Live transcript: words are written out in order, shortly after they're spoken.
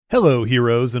Hello,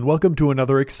 heroes, and welcome to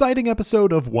another exciting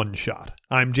episode of One Shot.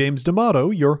 I'm James D'Amato,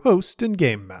 your host and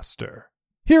game master.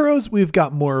 Heroes, we've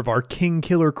got more of our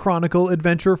Kingkiller Chronicle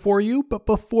adventure for you, but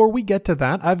before we get to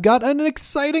that, I've got an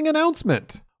exciting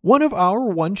announcement. One of our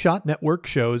One Shot Network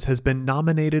shows has been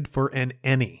nominated for an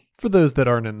Emmy. For those that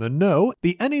aren't in the know,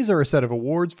 the Emmys are a set of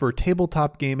awards for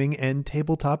tabletop gaming and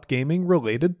tabletop gaming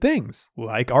related things,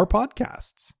 like our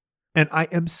podcasts. And I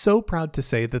am so proud to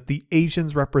say that the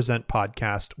Asians Represent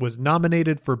podcast was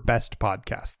nominated for Best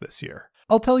Podcast this year.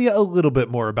 I'll tell you a little bit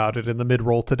more about it in the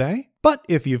mid-roll today, but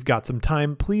if you've got some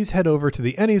time, please head over to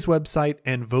the Emmys website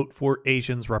and vote for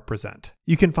Asians Represent.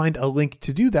 You can find a link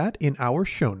to do that in our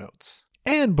show notes.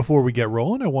 And before we get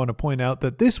rolling, I want to point out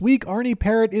that this week Arnie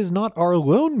Parrott is not our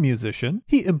lone musician.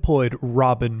 He employed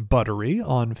Robin Buttery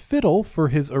on fiddle for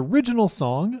his original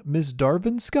song, Miss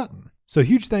Darvin Scutton. So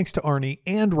huge thanks to Arnie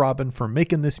and Robin for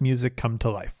making this music come to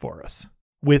life for us.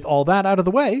 With all that out of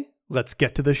the way, let's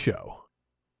get to the show.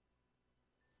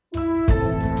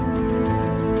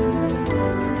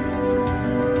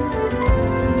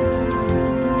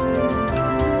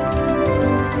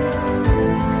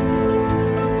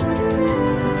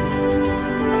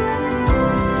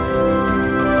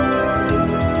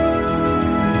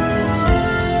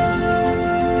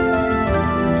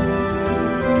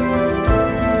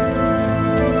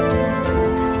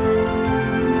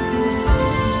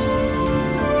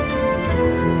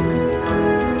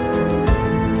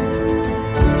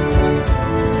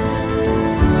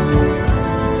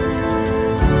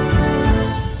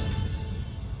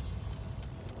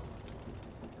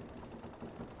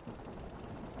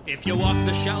 If you walk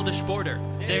the Chaldish border,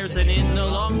 there's an inn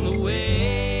along the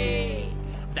way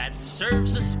that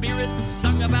serves a spirit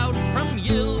sung about from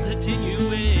Yill to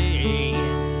Tinuay.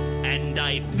 And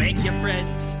I beg you,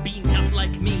 friends, be not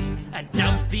like me and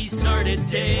doubt these sordid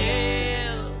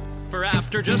tales. For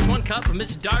after just one cup of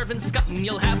Miss Darvin Scutton,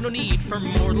 you'll have no need for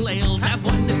mortal ales. Have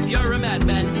one if you're a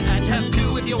madman, and have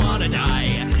two if you wanna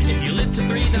die. If you live to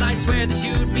three, then I swear that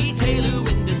you'd be Telu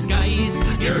in disguise.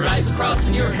 Your eyes cross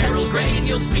and your hair will grey, and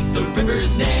you'll speak the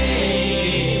river's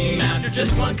name. After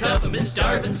just one cup of Miss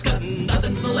Darvin Scutton,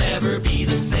 nothing will ever be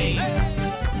the same.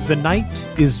 The night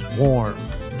is warm.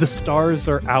 The stars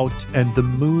are out and the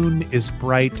moon is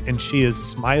bright, and she is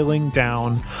smiling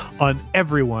down on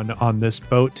everyone on this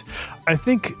boat. I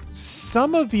think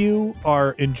some of you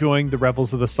are enjoying the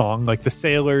revels of the song, like the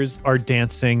sailors are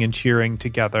dancing and cheering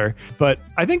together. But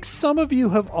I think some of you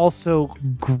have also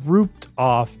grouped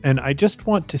off, and I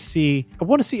want to see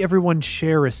everyone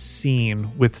share a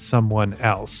scene with someone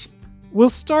else. We'll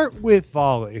start with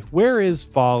Volley. Where is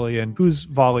Volley, and who's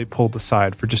Volley pulled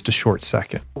aside for just a short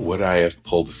second? Would I have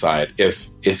pulled aside? If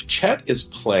Chet is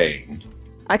playing...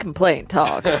 I can play and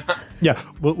talk. Yeah,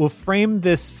 we'll frame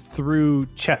this through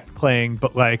Chet playing,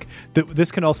 but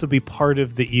this can also be part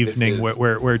of the evening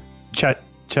where Chet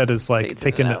is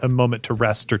taking a moment to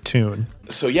rest or tune.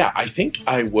 So yeah, I think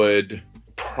I would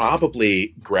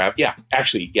probably grab...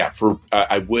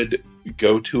 I would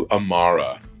go to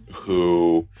Amara,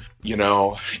 who...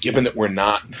 given that we're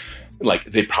not,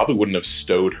 they probably wouldn't have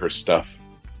stowed her stuff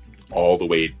all the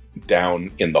way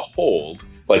down in the hold.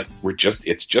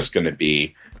 It's just going to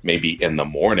be maybe in the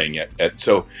morning.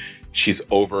 So she's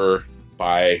over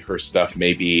by her stuff,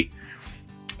 maybe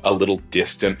a little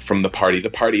distant from the party.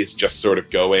 The party is just sort of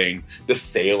going. The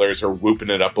sailors are whooping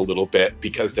it up a little bit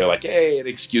because they're like, hey, an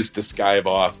excuse to skive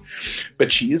off.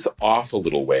 But she's off a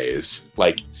little ways,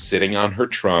 sitting on her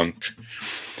trunk,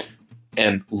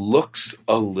 and looks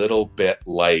a little bit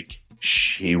like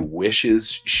she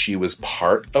wishes she was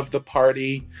part of the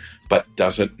party, but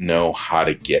doesn't know how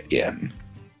to get in.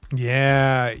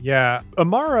 Yeah.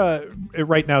 Amara,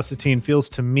 right now, Satine, feels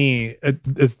to me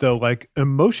as though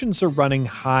emotions are running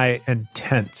high and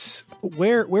tense.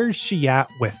 Where's she at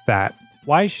with that?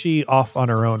 Why is she off on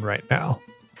her own right now?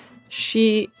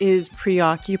 She is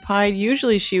preoccupied.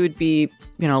 Usually she would be,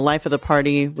 life of the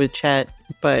party with Chet,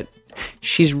 but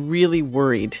she's really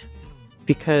worried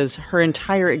because her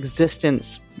entire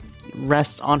existence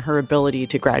rests on her ability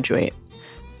to graduate.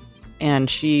 And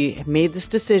she made this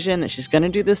decision that she's going to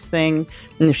do this thing.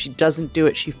 And if she doesn't do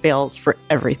it, she fails for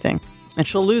everything. And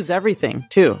she'll lose everything,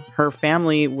 too. Her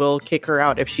family will kick her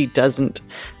out if she doesn't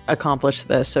accomplish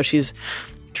this. So she's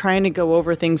trying to go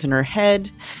over things in her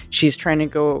head. She's trying to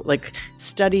go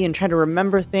study and try to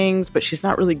remember things, but she's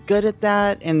not really good at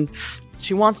that. And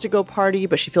she wants to go party,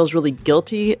 but she feels really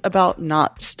guilty about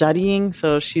not studying.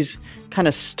 So she's kind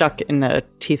of stuck in a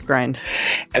teeth grind.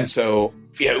 And so,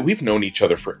 we've known each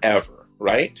other forever,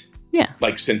 right? Yeah.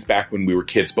 Since back when we were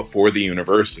kids before the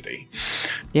university.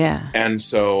 Yeah. And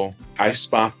so I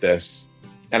spot this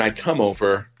and I come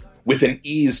over with an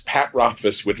ease Pat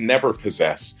Rothfuss would never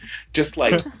possess, just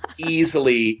like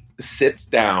easily sits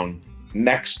down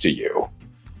next to you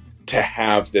to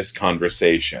have this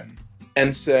conversation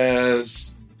and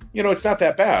says, you know, it's not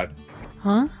that bad.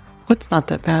 Huh? What's not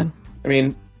that bad? I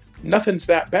mean, nothing's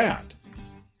that bad.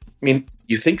 I mean,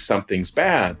 you think something's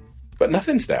bad, but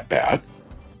nothing's that bad.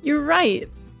 You're right.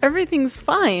 Everything's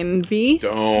fine, V.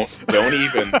 Don't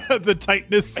even. The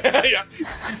tightness. Yeah.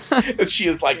 She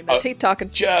is like teeth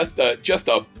talking. just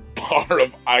a bar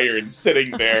of iron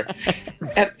sitting there.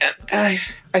 and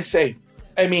I say,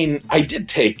 I mean, I did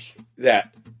take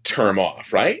that term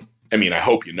off, right? I mean, I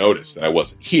hope you noticed that I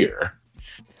wasn't here.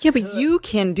 Yeah, but you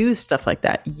can do stuff like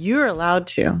that. You're allowed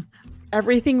to.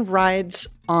 Everything rides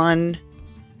on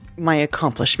my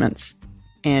accomplishments.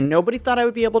 And nobody thought I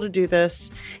would be able to do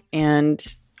this. And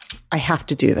I have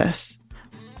to do this.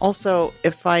 Also,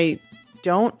 if I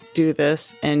don't do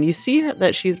this, and you see her,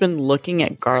 that she's been looking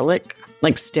at garlic,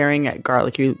 like staring at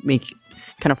garlic, you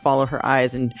kind of follow her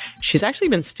eyes, and she's actually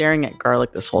been staring at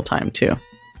garlic this whole time too.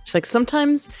 She's like,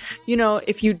 sometimes, you know,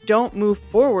 if you don't move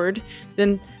forward,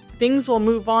 then things will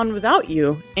move on without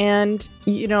you. And,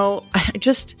 you know, it's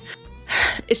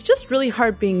just really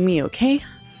hard being me, okay?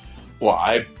 Well,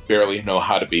 I barely know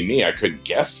how to be me. I couldn't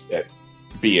guess at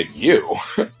being you.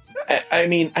 I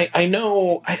mean, I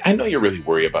know you're really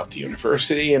worried about the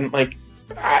university, and like,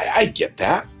 I get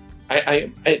that.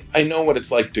 I know what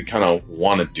it's like to kind of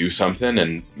want to do something,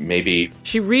 and maybe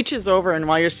she reaches over and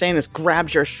while you're saying this,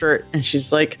 grabs your shirt, and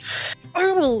she's like,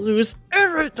 "I will lose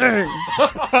everything."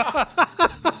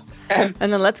 and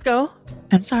then let's go.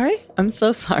 I'm sorry. I'm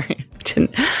so sorry.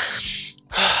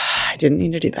 I didn't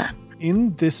mean to do that.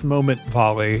 In this moment,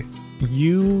 Volley,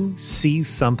 you see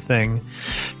something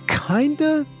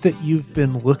kinda that you've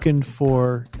been looking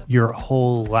for your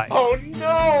whole life. Oh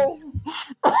no!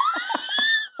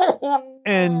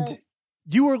 And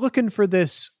you were looking for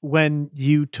this when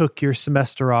you took your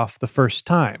semester off the first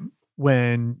time,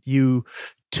 when you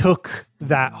took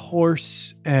that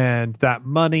horse and that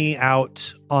money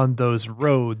out on those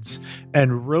roads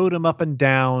and rode them up and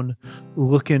down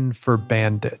looking for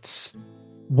bandits.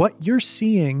 What you're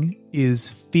seeing is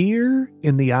fear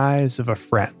in the eyes of a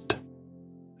friend.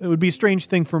 It would be a strange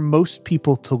thing for most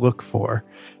people to look for,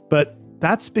 but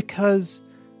that's because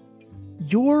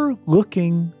you're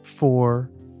looking for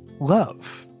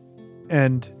love.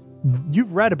 And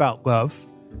you've read about love.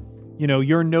 You know,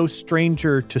 you're no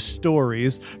stranger to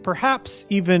stories. Perhaps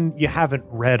even you haven't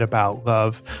read about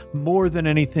love. More than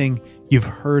anything, you've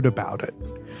heard about it.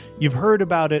 You've heard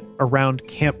about it around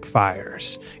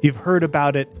campfires. You've heard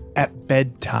about it at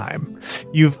bedtime.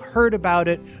 You've heard about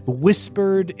it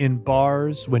whispered in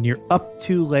bars when you're up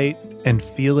too late and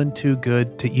feeling too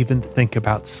good to even think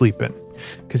about sleeping.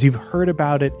 Because you've heard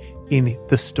about it in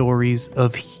the stories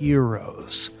of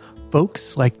heroes,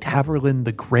 folks like Tamerlane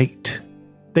the Great.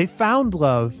 They found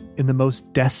love in the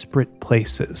most desperate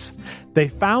places. They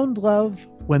found love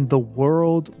when the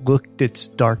world looked its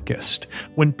darkest,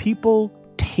 when people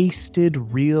tasted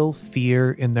real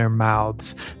fear in their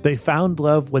mouths. They found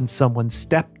love when someone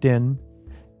stepped in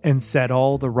and said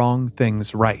all the wrong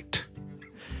things right.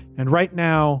 And right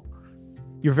now,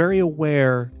 you're very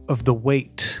aware of the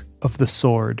weight of the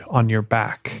sword on your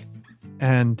back.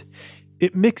 And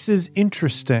it mixes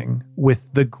interesting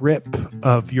with the grip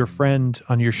of your friend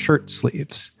on your shirt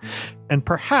sleeves. And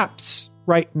perhaps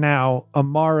right now,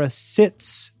 Amara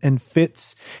sits and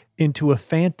fits into a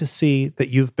fantasy that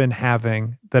you've been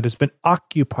having that has been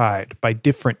occupied by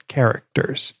different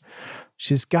characters.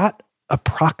 She's got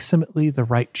approximately the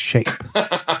right shape.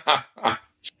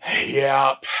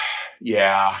 Yep.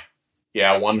 Yeah,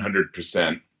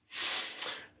 100%.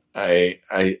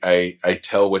 I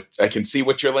tell what I can see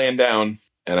what you're laying down,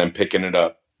 and I'm picking it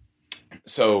up.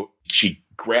 So she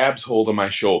grabs hold of my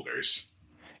shoulders,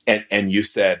 and you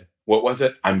said, what was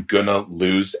it? I'm gonna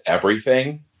lose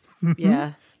everything.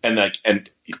 Yeah. And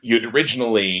you'd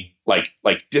originally like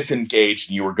disengaged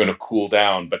and you were gonna cool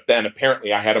down, but then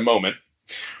apparently I had a moment.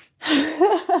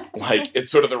 Like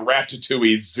it's sort of the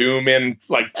Ratatouille zoom in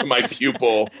like to my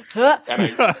pupil,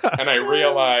 and I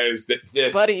realized that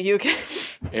this, buddy, you can.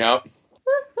 Yeah.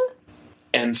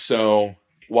 And so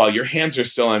while your hands are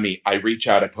still on me, I reach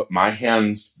out, I put my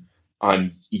hands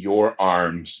on your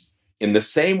arms in the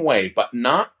same way, but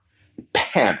not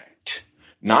panicked,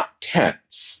 not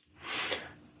tense.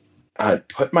 I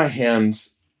put my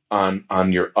hands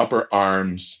on your upper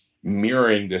arms,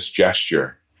 mirroring this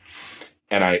gesture.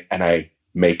 And I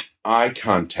make eye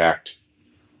contact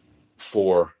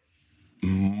for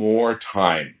more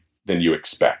time than you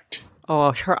expect.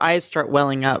 Oh, her eyes start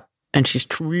welling up, and she's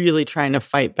really trying to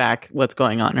fight back what's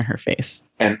going on in her face.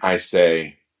 And I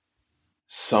say,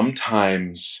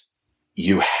 sometimes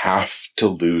you have to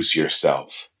lose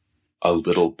yourself a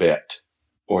little bit,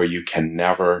 or you can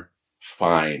never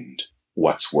find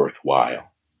what's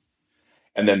worthwhile.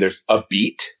 And then there's a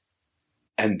beat,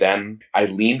 and then I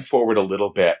lean forward a little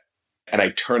bit, and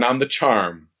I turn on the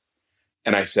charm,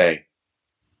 and I say,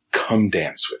 come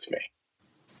dance with me.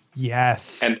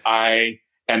 Yes. And I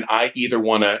either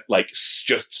want to like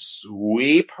just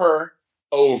sweep her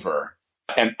over,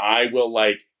 and I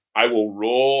will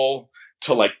roll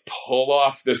to like pull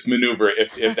off this maneuver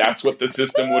if that's what the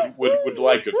system would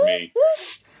like of me.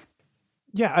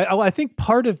 Yeah, I think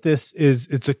part of this is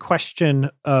it's a question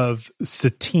of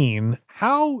Satine.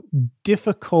 How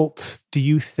difficult do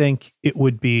you think it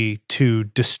would be to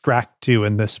distract you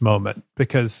in this moment?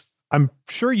 Because I'm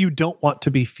sure you don't want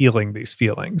to be feeling these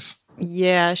feelings.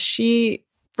 Yeah, she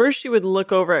would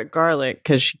look over at Garlic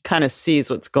because she kind of sees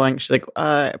what's going. She's like,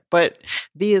 but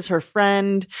V is her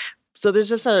friend. So there's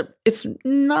just it's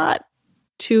not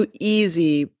too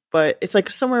easy, but it's like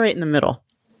somewhere right in the middle.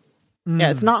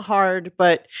 Yeah, it's not hard,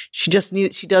 but she does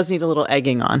need a little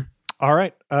egging on. All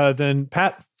right. Then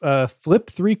Pat,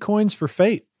 flip 3 coins for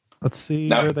fate. Let's see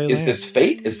now, where they is land. this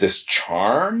fate? Is this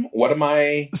charm? What am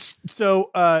I?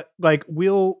 So,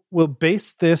 we'll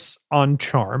base this on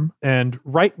charm. And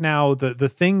right now, the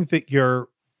thing that you're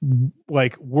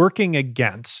like working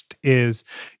against is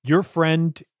your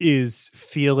friend is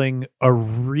feeling a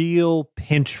real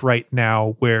pinch right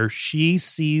now where she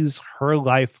sees her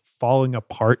life falling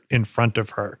apart in front of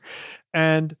her.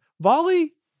 And Volley's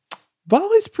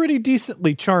pretty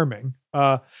decently charming.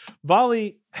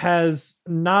 Volley has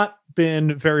not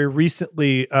been very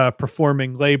recently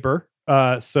performing labor.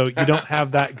 So you don't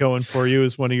have that going for you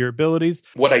as one of your abilities.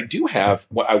 What I do have,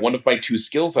 one of my 2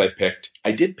 skills I picked,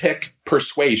 I did pick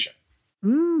persuasion.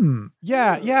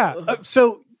 Yeah.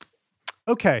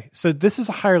 Okay, so this is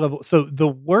a higher level. So the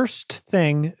worst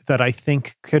thing that I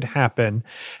think could happen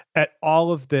at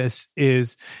all of this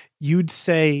is you'd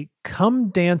say, come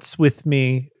dance with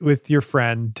me with your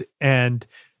friend, and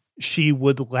she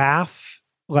would laugh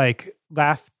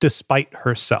despite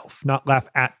herself, not laugh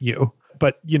at you.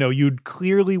 But, you'd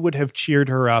clearly would have cheered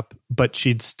her up, but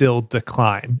she'd still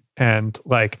decline and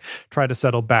try to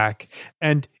settle back.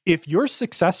 And if you're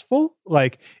successful,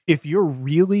 if you're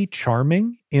really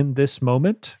charming in this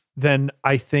moment, then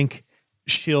I think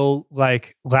she'll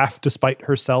laugh despite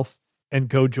herself and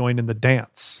go join in the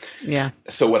dance. Yeah.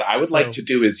 So what I would like to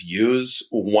do is use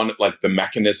one, the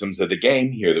mechanisms of the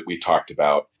game here that we talked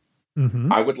about.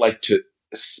 Mm-hmm. I would like to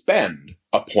spend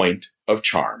a point of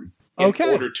charm in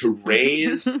order to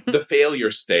raise the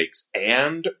failure stakes.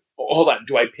 And hold on,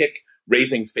 do I pick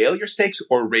raising failure stakes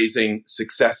or raising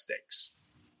success stakes?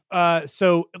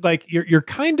 So you're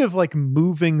kind of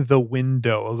moving the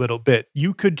window a little bit.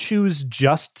 You could choose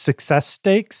just success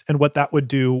stakes, and what that would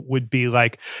do would be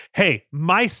hey,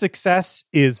 my success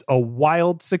is a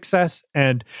wild success,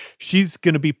 and she's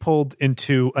going to be pulled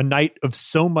into a night of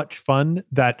so much fun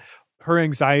that her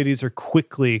anxieties are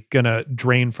quickly going to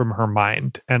drain from her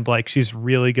mind. And she's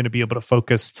really going to be able to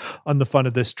focus on the fun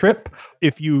of this trip.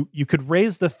 If you could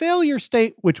raise the failure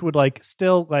state, which would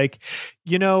still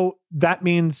that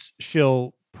means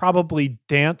she'll probably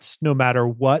dance no matter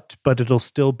what, but it'll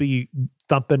still be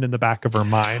thumping in the back of her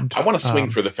mind. I want to swing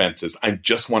for the fences. I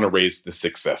just want to raise the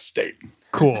success state.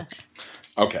 Cool.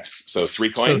 Okay. So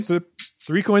 3 coins. So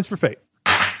 3 coins for fate.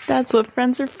 That's what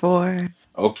friends are for.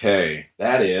 Okay,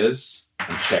 that is,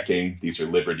 I'm checking, these are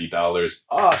Liberty dollars.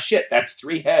 Oh, shit, that's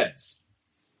 3 heads.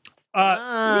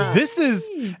 This is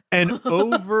an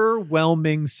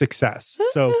overwhelming success.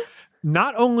 So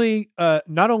not only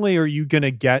are you going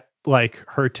to get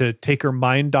her to take her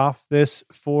mind off this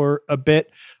for a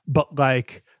bit, but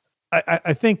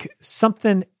I think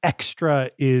something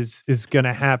extra is going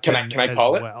to happen. Can I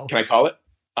call it? Can I call it?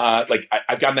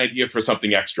 I've got an idea for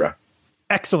something extra.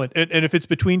 Excellent. And if it's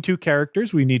between 2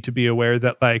 characters, we need to be aware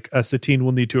that Satine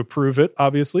will need to approve it,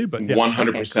 obviously. But yeah.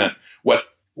 100%.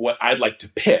 What I'd like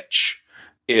to pitch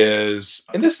is,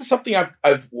 and this is something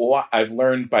I've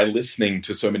learned by listening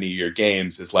to so many of your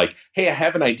games, is hey, I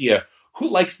have an idea. Who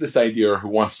likes this idea or who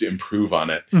wants to improve on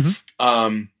it?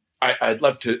 Mm-hmm. I'd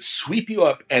love to sweep you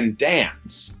up and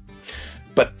dance.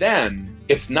 But then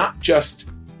it's not just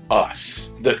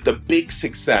us. The big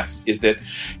success is that,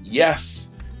 yes,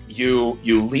 you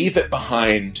leave it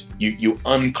behind, you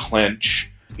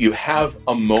unclench, you have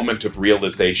a moment of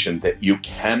realization that you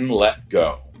can let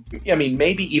go. I mean,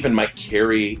 maybe even might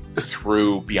carry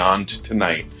through beyond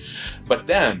tonight. But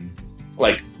then,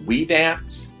 we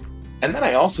dance, and then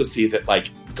I also see that,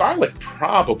 Garlic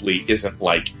probably isn't,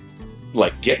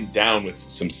 getting down with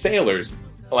some sailors,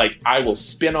 like, I will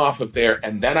spin off of there,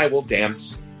 and then I will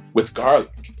dance with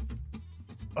Garlic.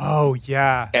 Oh,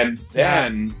 yeah. And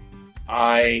then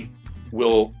I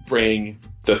will bring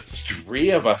the three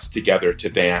of us together to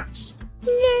dance.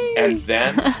 Yay! And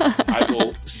then I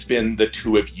will spin the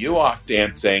two of you off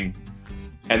dancing,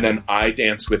 and then I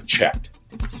dance with Chet.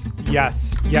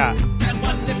 Yes, yeah. And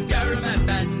one if you're a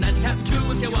madman, and have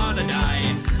two if you wanna die.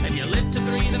 If you live to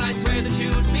three, then I swear that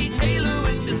you'd be Taylor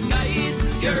in disguise.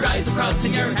 Your eyes are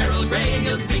crossing your Harold Gray, and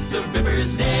you'll speak the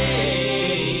river's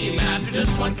name. After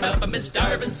just one cup of Miss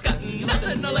Darvin Scutton,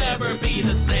 nothing will ever be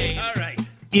the same. All right.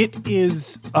 It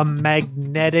is a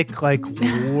magnetic, like,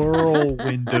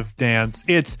 whirlwind of dance.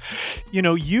 It's,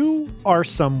 you are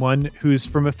someone who's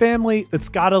from a family that's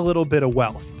got a little bit of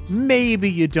wealth.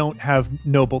 Maybe you don't have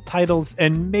noble titles,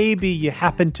 and maybe you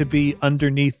happen to be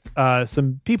underneath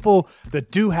some people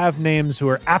that do have names who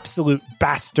are absolute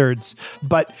bastards.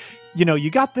 But,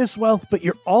 you got this wealth, but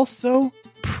you're also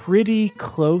pretty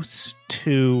close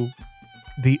to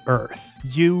the earth.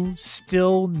 You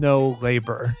still know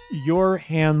labor. Your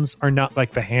hands are not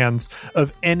like the hands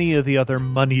of any of the other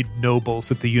moneyed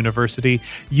nobles at the university.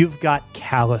 You've got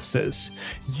calluses.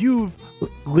 You've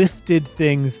lifted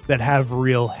things that have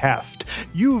real heft.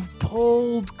 You've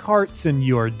pulled carts in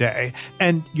your day,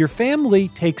 and your family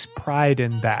takes pride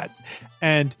in that.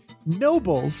 And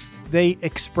nobles, they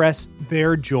express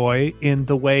their joy in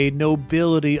the way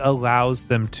nobility allows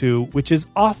them to, which is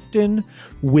often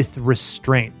with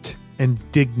restraint and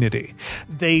dignity.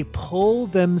 They pull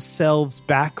themselves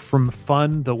back from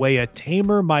fun the way a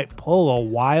tamer might pull a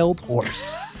wild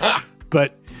horse.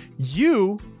 But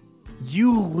you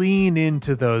lean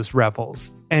into those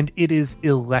revels, and it is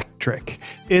electric.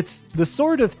 It's the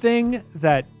sort of thing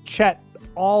that Chet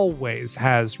always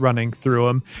has running through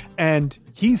him, and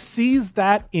he sees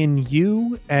that in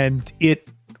you, and it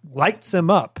lights him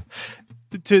up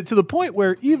to the point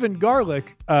where even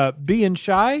Garlic, being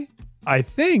shy, I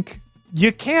think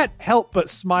you can't help but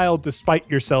smile despite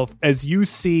yourself as you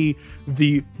see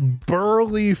the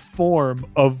burly form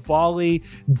of Volley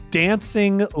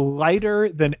dancing lighter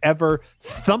than ever,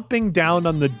 thumping down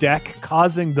on the deck,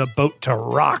 causing the boat to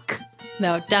rock.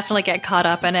 No, definitely get caught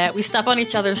up in it. We step on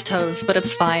each other's toes, but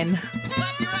it's fine.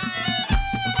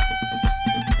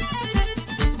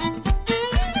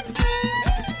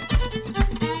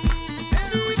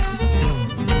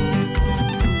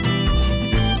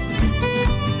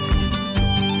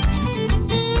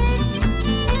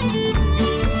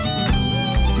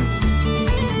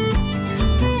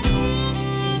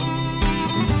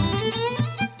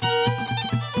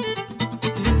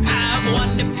 Have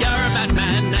one if you're a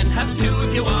madman, and have two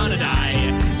if you wanna die.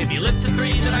 If you live to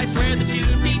three, then I swear that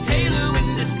you'd be Taylor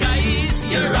in disguise.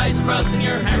 Your eyes crossing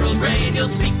your Harold Gray, and you'll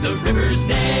speak the river's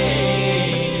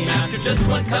name. After just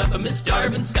one cup of Miss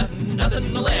Darvin Scutton,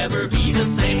 nothing will ever be the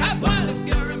same. Have one if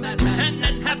you're a madman,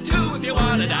 and have two if you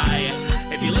wanna die.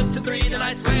 If you live to three, then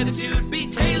I swear that you'd be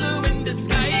Taylor in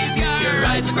disguise. Your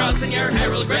eyes are crossing your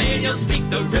Harold Gray, and you'll speak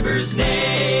the river's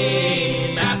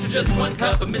name. After just one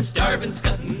cup of Miss Darvin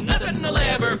Scutton, nothing will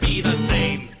ever be the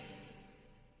same.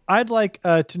 I'd like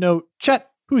to know, Chet,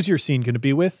 who's your scene going to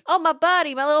be with? Oh, my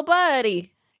buddy, my little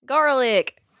buddy.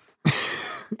 Garlic.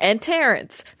 And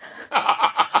Terrence. No,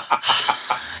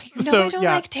 I don't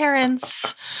like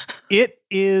Terrence. It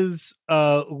is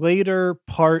a later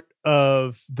part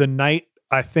of the night.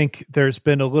 I think there's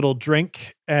been a little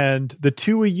drink, and the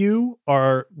two of you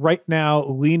are right now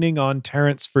leaning on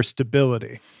Terrence for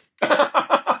stability.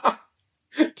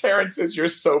 Terrence is your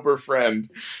sober friend.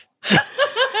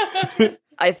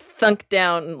 I thunk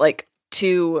down like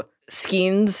 2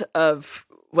 skeins of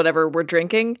whatever we're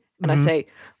drinking, and I say,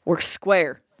 we're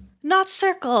square. Not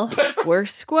circle. We're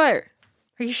square.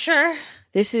 Are you sure?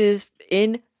 This is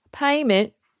in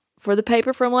payment for the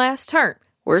paper from last term.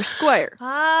 We're square.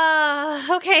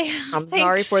 Okay. I'm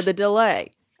sorry for the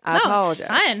delay. I apologize.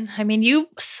 It's fine. I mean, you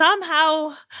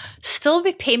somehow still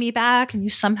pay me back, and you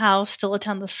somehow still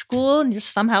attend the school, and you're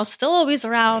somehow still always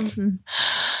around. And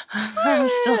I'm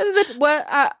still...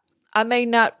 Well, I may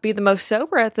not be the most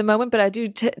sober at the moment, but I do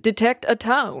detect a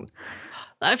tone.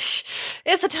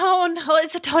 It's a tone. Well,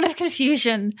 it's a tone of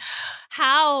confusion.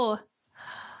 How?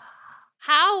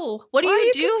 What do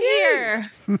you do here?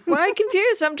 Why are you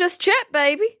confused? I'm just Chet,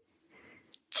 baby.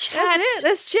 Chet. That's it.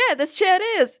 That's Chet. That's Chet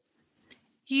is.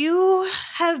 You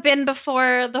have been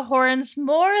before the horns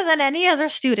more than any other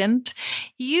student.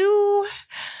 What do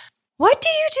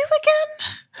you do again?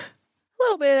 A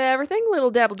little bit of everything.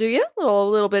 Little dabble do you?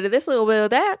 Little bit of this, little bit of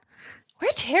that.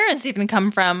 Where'd Terrence even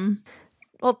come from?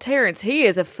 Well, Terrence, he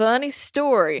is a funny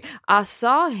story. I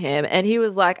saw him, and he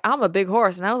was like, I'm a big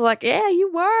horse. And I was like, yeah,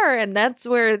 you were. And that's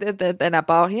where then I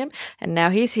bought him, and now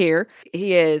he's here.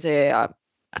 He is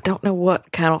I don't know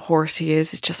what kind of horse he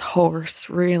is. It's just horse,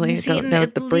 really. He's I don't eaten know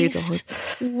at the breeds of least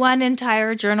horse. one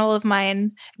entire journal of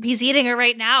mine. He's eating it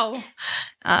right now.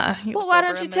 Well, why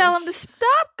don't you tell him to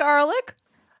stop, Garlic?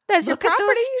 That's your Look at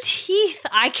property. those teeth.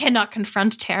 I cannot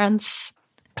confront Terrence.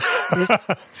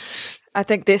 I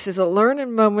think this is a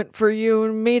learning moment for you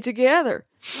and me together.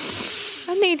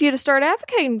 I need you to start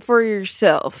advocating for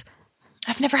yourself.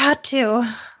 I've never had to.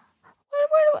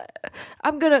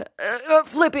 I'm going to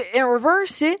flip it and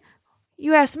reverse it.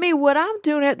 You asked me what I'm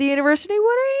doing at the university.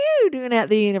 What are you doing at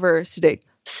the university?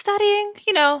 Studying,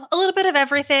 a little bit of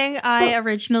everything. I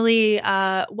originally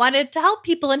wanted to help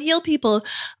people and heal people,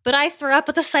 but I threw up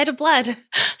at the sight of blood.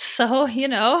 So,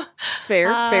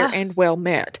 Fair and well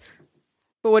met.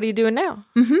 But what are you doing now?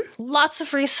 Lots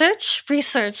of research,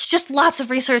 just lots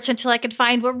of research until I can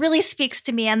find what really speaks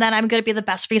to me, and then I'm going to be the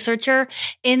best researcher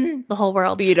in the whole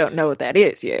world. But you don't know what that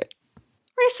is yet.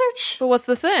 Research. But what's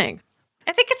the thing?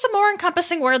 I think it's a more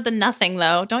encompassing word than nothing,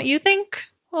 though. Don't you think?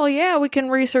 Well, yeah, we can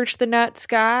research the night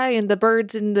sky and the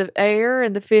birds in the air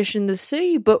and the fish in the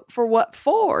sea, but for what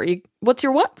for? What's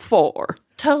your what for?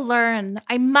 To learn.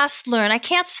 I must learn. I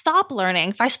can't stop learning.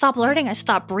 If I stop learning, I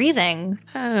stop breathing.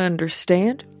 I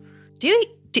understand. Do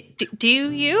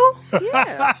you?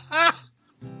 Yeah.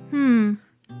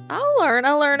 I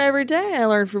learn every day. I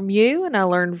learn from you, and I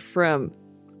learn from...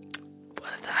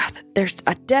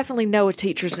 I definitely know a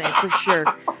teacher's name for sure.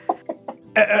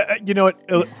 You know what?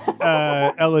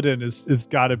 Eladin is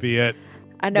got to be it.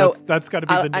 I know. That's got to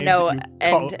be the name. I know. That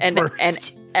you call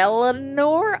And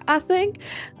Eleanor, I think.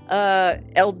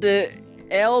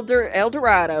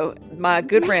 Eldorado, my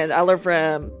good friend. I learn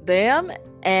from them,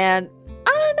 and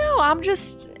I don't know. I'm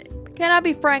just. Can I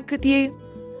be frank with you?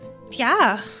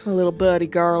 Yeah. My little buddy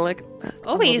Garlic.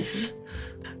 Always.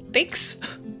 Thanks.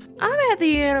 I'm at the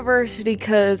university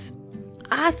because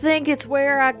I think it's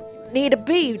where I need to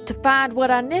be to find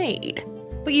what I need.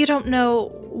 But you don't know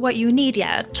what you need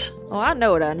yet. Oh, I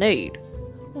know what I need.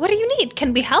 What do you need?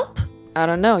 Can we help? I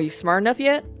don't know. You smart enough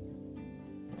yet?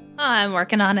 I'm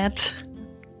working on it.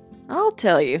 I'll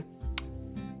tell you.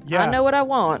 Yeah. I know what I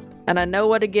want, and I know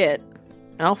what to get,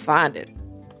 and I'll find it.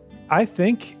 I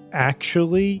think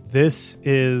actually this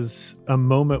is a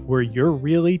moment where you're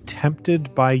really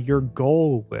tempted by your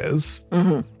goal, Liz.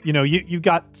 You've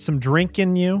got some drink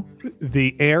in you.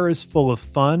 The air is full of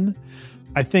fun.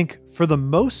 I think for the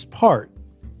most part,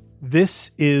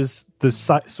 this is the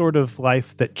sort of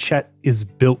life that Chet is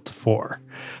built for.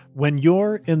 When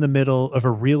you're in the middle of a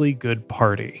really good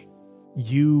party,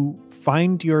 you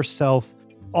find yourself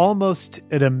almost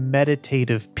at a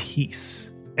meditative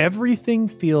peace. Everything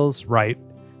feels right,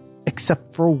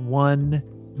 except for one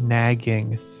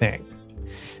nagging thing.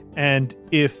 And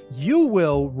if you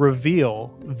will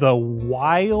reveal the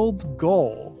wild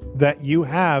goal that you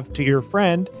have to your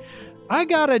friend, I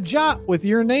got a jot with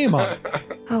your name on it.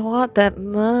 I want that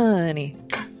money.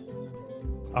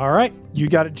 All right, you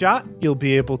got a jot. You'll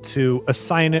be able to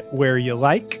assign it where you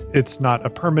like. It's not a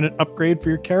permanent upgrade for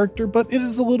your character, but it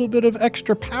is a little bit of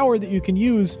extra power that you can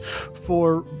use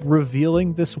for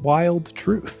revealing this wild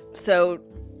truth. So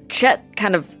Chet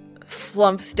kind of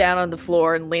flumps down on the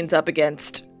floor and leans up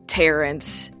against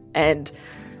Terrence and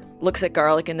looks at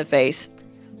Garlic in the face.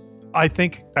 I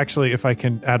think, actually, if I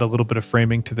can add a little bit of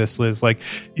framing to this, Liz, like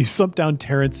you slump down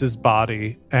Terrence's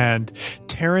body and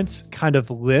Terrence kind of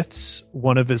lifts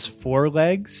one of his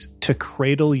forelegs to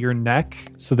cradle your neck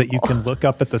so that you can look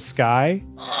up at the sky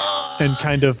and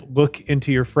kind of look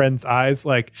into your friend's eyes.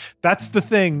 Like, that's the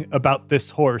thing about this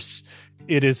horse.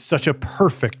 It is such a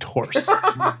perfect horse.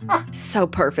 So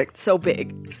perfect, so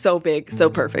big, so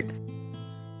perfect.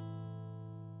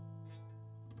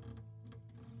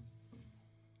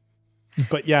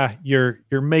 But yeah, you're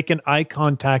making eye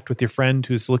contact with your friend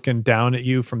who's looking down at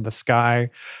you from the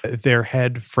sky, their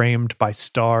head framed by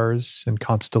stars and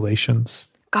constellations.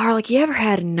 Garlic, you ever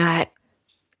had a night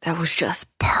that was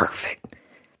just perfect?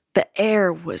 The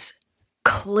air was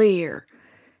clear.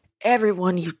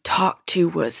 Everyone you talked to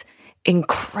was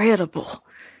incredible.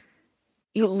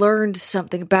 You learned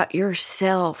something about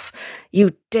yourself.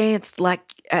 You danced like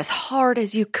as hard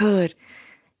as you could.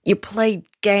 You played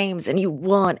games and you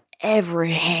won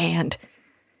every hand.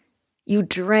 You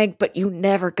drank, but you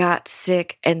never got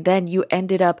sick, and then you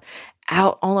ended up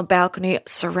out on a balcony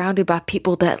surrounded by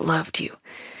people that loved you.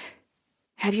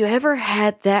 Have you ever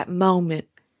had that moment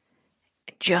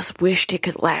and just wished it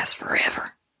could last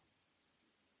forever?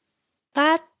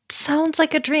 That sounds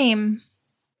like a dream.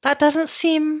 That doesn't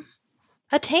seem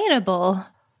attainable.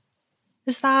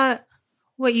 Is that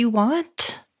what you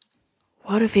want?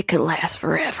 What if it could last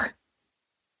forever?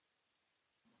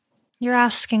 You're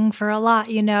asking for a lot,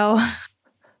 you know.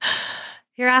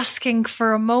 You're asking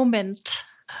for a moment.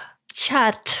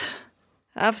 Chet.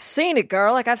 I've seen it,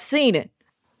 girl. Like, I've seen it.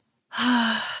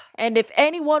 And if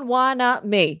anyone, why not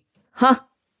me? Huh?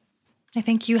 I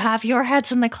think you have your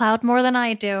heads in the cloud more than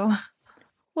I do.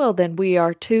 Well, then we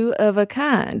are two of a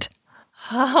kind.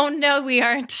 Oh, no, we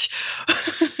aren't.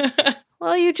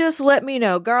 Well, you just let me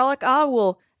know, Garlic. I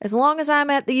will, as long as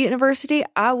I'm at the university,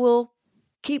 I will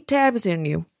keep tabs on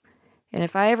you. And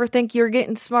if I ever think you're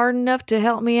getting smart enough to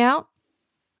help me out,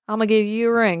 I'm going to give you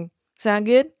a ring. Sound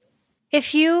good?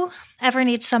 If you ever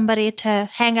need somebody to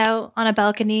hang out on a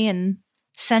balcony and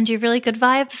send you really good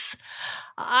vibes,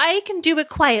 I can do it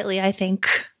quietly, I think.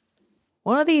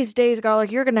 One of these days,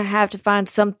 Garlic, you're going to have to find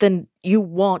something you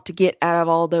want to get out of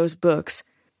all those books.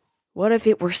 What if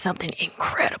it were something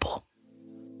incredible?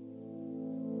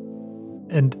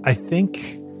 And I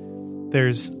think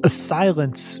there's a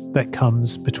silence that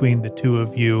comes between the two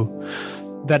of you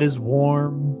that is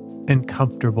warm and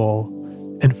comfortable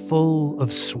and full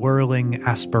of swirling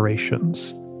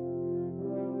aspirations.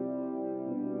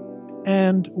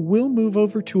 And we'll move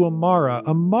over to Amara.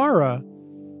 Amara,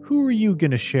 who are you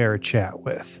going to share a chat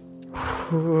with?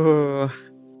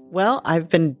 Well, I've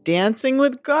been dancing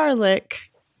with Garlic,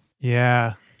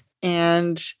 Yeah.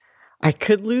 and I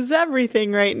could lose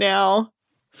everything right now.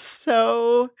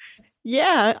 So,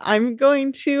 yeah, I'm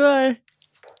going to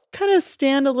kind of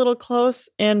stand a little close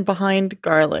and behind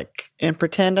Garlic and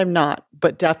pretend I'm not,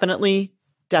 but definitely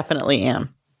am.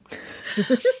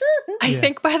 I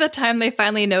think by the time they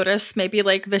finally notice, maybe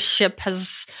like the ship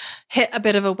has hit a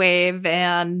bit of a wave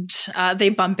and they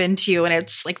bump into you and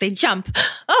it's like they jump.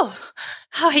 Oh,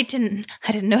 I didn't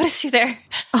notice you there.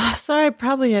 Oh, sorry, I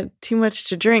probably had too much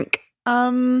to drink.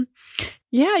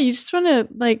 Yeah, you just want to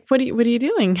like, what are you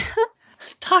doing?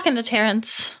 Talking to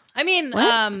Terrence. I mean,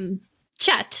 What?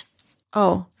 Chet.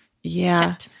 Oh,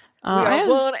 yeah. Chet. We are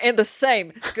one and the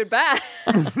same. Goodbye.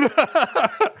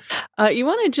 You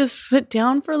want to just sit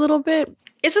down for a little bit?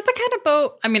 Is it the kind of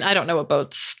boat? I mean, I don't know what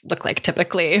boats look like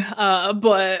typically,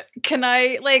 but can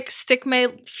I like stick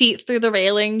my feet through the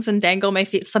railings and dangle my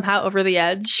feet somehow over the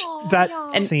edge? That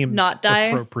And seems not die?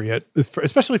 appropriate,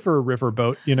 especially for a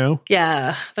riverboat, you know?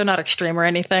 Yeah, they're not extreme or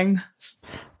anything.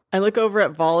 I look over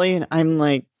at Volley and I'm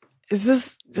like, is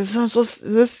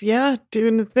this yeah,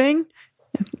 doing the thing?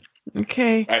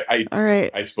 Okay. All right.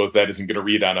 I suppose that isn't going to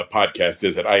read on a podcast,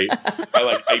 is it? I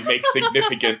make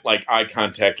significant like eye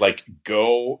contact, like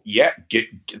go, yeah, get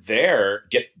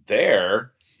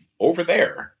there, over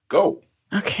there, go.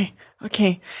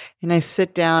 Okay. And I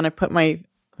sit down, I put my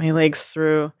legs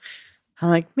through. I'm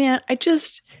like, man, I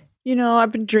just,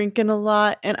 I've been drinking a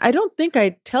lot and I don't think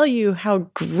I tell you how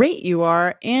great you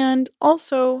are and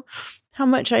also how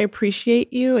much I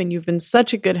appreciate you and you've been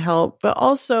such a good help, but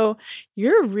also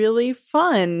you're really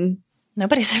fun.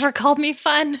 Nobody's ever called me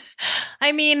fun.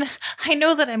 I mean, I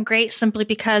know that I'm great simply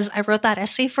because I wrote that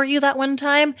essay for you that one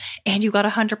time and you got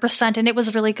 100% and it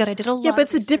was really good. I did a lot. Yeah, but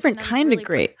it's a research different and I was kind really of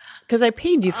great because I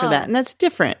paid you for that and that's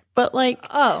different. But like,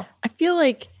 I feel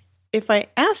like if I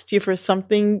asked you for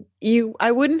something,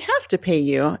 I wouldn't have to pay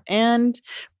you.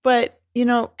 But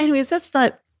anyways, that's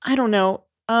not, I don't know.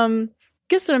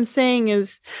 Guess what I'm saying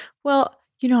is, well,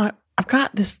 I've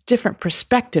got this different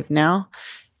perspective now.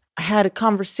 I had a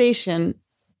conversation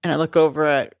and I look over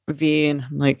at V and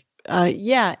I'm like,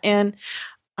 yeah. And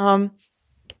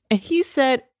he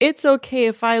said, it's okay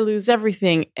if I lose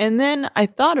everything. And then I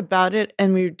thought about it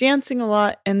and we were dancing a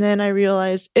lot. And then I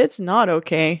realized it's not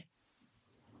okay.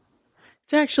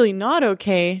 It's actually not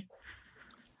okay.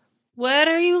 What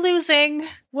are you losing?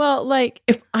 Well, like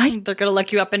if They're going to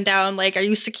look you up and down. Like, are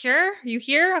you secure? Are you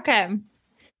here? Okay.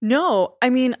 No, I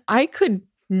mean, I could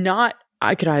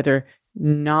either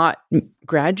not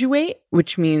graduate,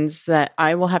 which means that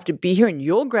I will have to be here and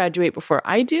you'll graduate before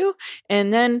I do.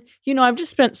 And then, I've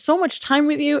just spent so much time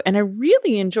with you and I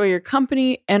really enjoy your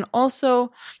company. And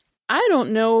also, I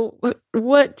don't know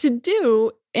what to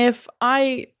do if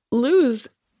I lose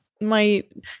my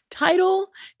title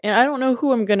and I don't know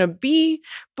who I'm going to be.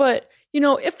 But,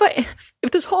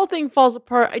 if this whole thing falls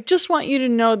apart, I just want you to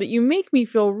know that you make me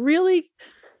feel really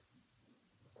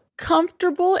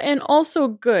comfortable and also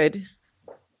good.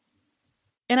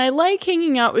 And I like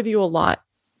hanging out with you a lot.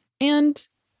 And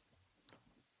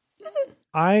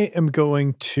I am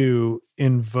going to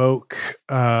invoke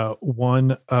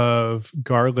one of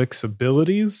Garlic's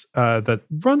abilities that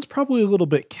runs probably a little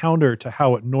bit counter to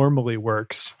how it normally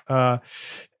works.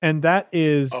 And that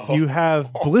is you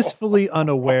have blissfully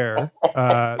unaware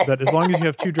that as long as you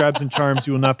have 2 drabs and charms,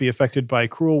 you will not be affected by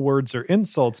cruel words or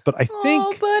insults. But I think...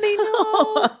 Oh, buddy,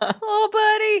 no. Oh,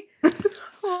 buddy.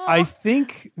 I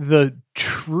think the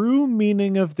true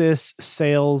meaning of this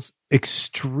sails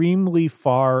extremely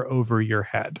far over your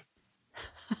head.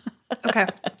 Okay.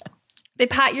 They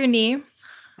pat your knee,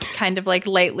 kind of like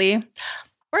lightly.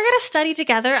 We're going to study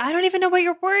together. I don't even know what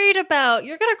you're worried about.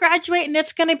 You're going to graduate and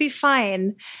it's going to be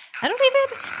fine.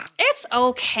 It's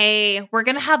okay. We're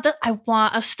going to have I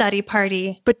want a study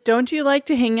party. But don't you like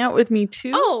to hang out with me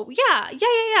too? Oh,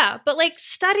 yeah. But like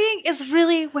studying is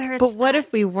really where it's But what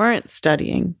if we weren't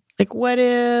studying? Like, what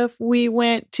if we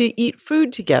went to eat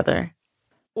food together?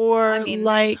 Or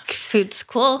food's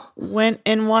cool. Went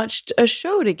and watched a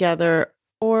show together?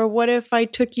 Or what if I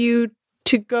took you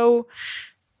to go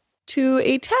to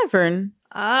a tavern?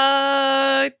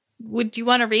 Would you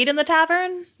want to read in the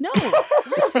tavern? No.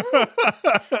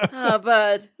 Oh,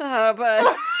 bud.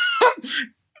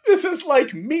 This is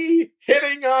like me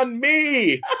hitting on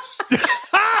me.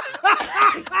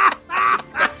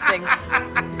 Disgusting.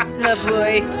 Oh,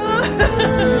 boy.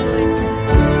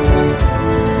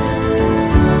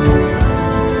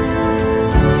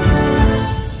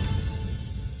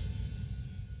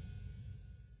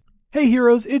 Hey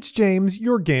heroes, it's James,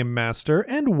 your game master,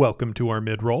 and welcome to our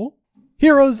mid-roll.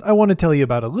 Heroes, I want to tell you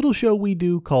about a little show we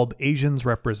do called Asians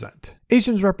Represent.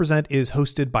 Asians Represent is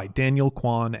hosted by Daniel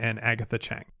Kwan and Agatha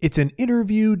Chang. It's an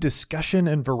interview, discussion,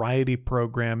 and variety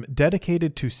program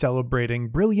dedicated to celebrating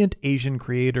brilliant Asian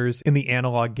creators in the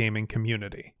analog gaming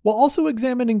community, while also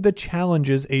examining the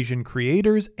challenges Asian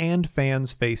creators and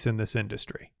fans face in this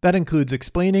industry. That includes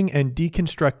explaining and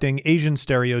deconstructing Asian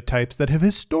stereotypes that have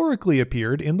historically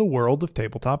appeared in the world of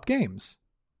tabletop games.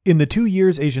 In the 2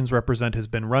 years Asians Represent has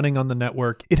been running on the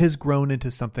network, it has grown into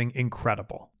something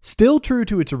incredible. Still true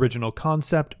to its original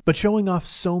concept, but showing off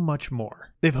so much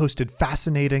more. They've hosted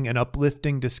fascinating and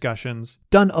uplifting discussions,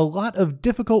 done a lot of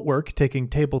difficult work taking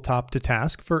tabletop to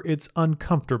task for its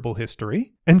uncomfortable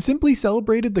history, and simply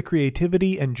celebrated the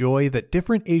creativity and joy that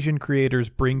different Asian creators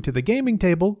bring to the gaming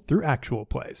table through actual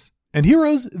plays. And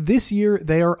heroes, this year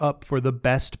they are up for the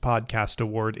Best Podcast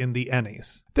Award in the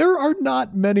Ennies. There are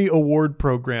not many award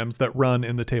programs that run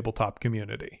in the tabletop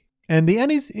community, and the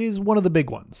Ennies is one of the big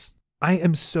ones. I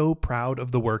am so proud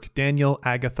of the work Daniel,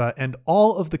 Agatha, and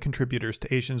all of the contributors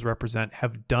to Asians Represent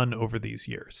have done over these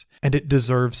years, and it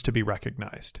deserves to be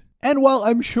recognized. And while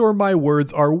I'm sure my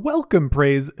words are welcome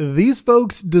praise, these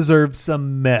folks deserve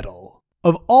some medal.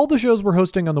 Of all the shows we're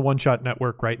hosting on the One Shot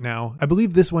Network right now, I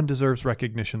believe this one deserves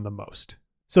recognition the most.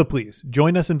 So please,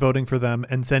 join us in voting for them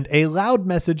and send a loud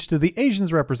message to the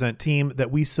Asians Represent team that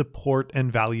we support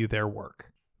and value their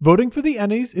work. Voting for the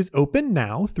Ennies is open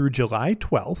now through July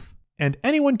 12th, and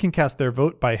anyone can cast their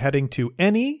vote by heading to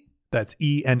Ennie, that's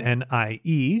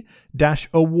ENNIE,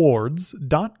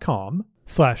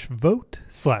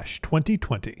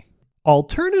 awards.com/vote/2020.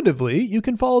 Alternatively, you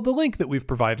can follow the link that we've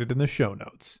provided in the show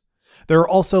notes. There are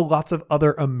also lots of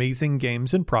other amazing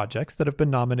games and projects that have been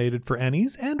nominated for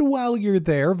Ennies, and while you're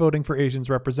there voting for Asians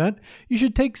Represent, you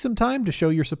should take some time to show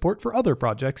your support for other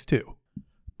projects too.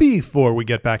 Before we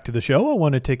get back to the show, I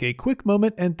want to take a quick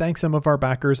moment and thank some of our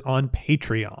backers on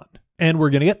Patreon. And we're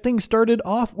going to get things started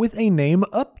off with a name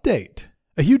update.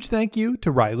 A huge thank you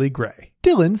to Riley Gray.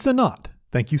 Dylan Sanat,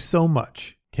 thank you so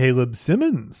much. Caleb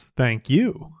Simmons, thank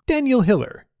you. Daniel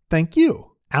Hiller, thank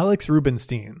you. Alex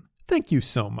Rubenstein, thank you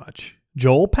so much.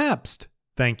 Joel Pabst,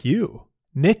 thank you.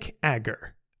 Nick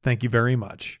Agger, thank you very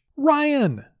much.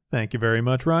 Ryan, thank you very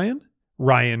much, Ryan.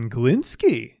 Ryan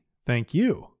Glinsky, thank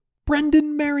you.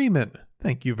 Brendan Merriman,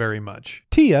 thank you very much.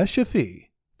 Tia Shafi,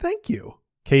 thank you.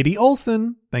 Katie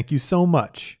Olson, thank you so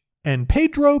much. And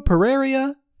Pedro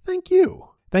Pereira, thank you.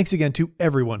 Thanks again to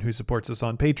everyone who supports us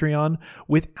on Patreon.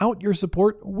 Without your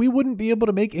support, we wouldn't be able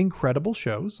to make incredible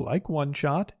shows like One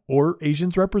Shot, or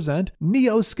Asians Represent,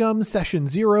 Neo Scum, Session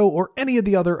Zero, or any of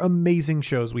the other amazing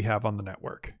shows we have on the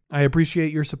network. I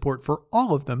appreciate your support for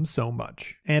all of them so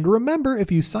much. And remember,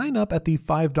 if you sign up at the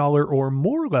 $5 or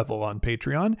more level on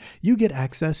Patreon, you get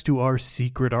access to our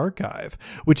secret archive,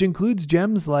 which includes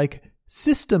gems like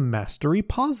System Mastery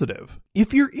Positive.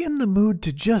 If you're in the mood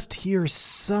to just hear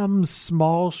some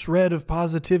small shred of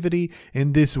positivity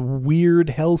in this weird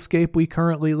hellscape we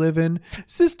currently live in,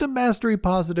 System Mastery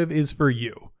Positive is for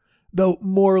you. Though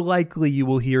more likely you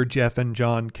will hear Jeff and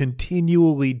John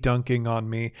continually dunking on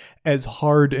me as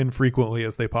hard and frequently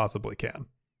as they possibly can.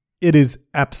 it is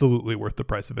absolutely worth the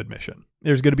price of admission.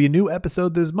 There's going to be a new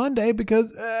episode this Monday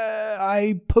because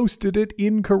I posted it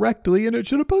incorrectly and it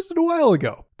should have posted a while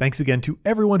ago. Thanks again to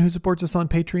everyone who supports us on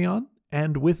Patreon.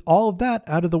 And with all of that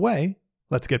out of the way,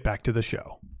 let's get back to the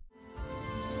show.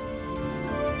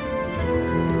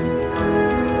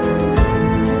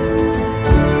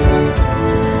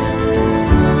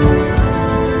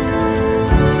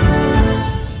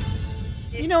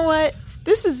 You know what?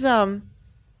 This is, I'm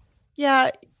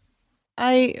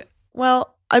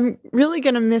really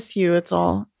going to miss you, it's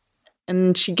all.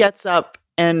 And she gets up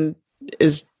and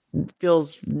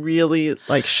feels really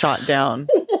like shot down.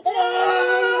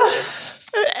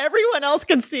 Everyone else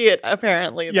can see it,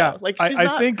 apparently. Yeah, though. Like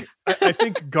I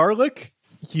think Garlic,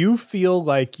 you feel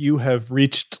like you have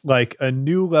reached like a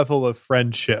new level of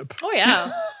friendship. Oh,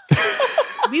 yeah.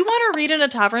 We want to read in a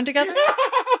tavern together.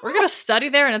 We're going to study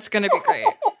there, and it's going to be great.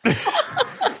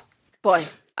 Boy,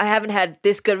 I haven't had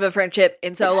this good of a friendship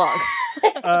in so long.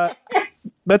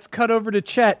 Let's cut over to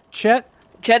Chet. Chet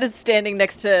is standing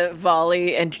next to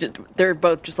Volley, and they're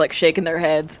both just like shaking their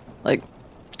heads. Like,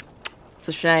 it's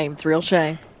a shame. It's a real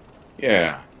shame.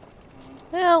 Yeah.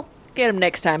 Well, get him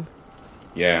next time.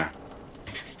 Yeah.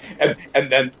 And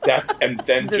then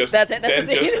just That's it. That's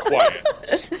just quiet.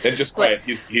 Then just quiet.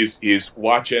 He's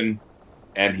watching,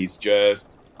 and he's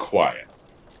just quiet.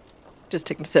 Just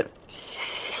taking a sip.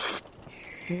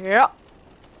 Yeah.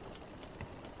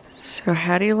 So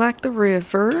how do you like the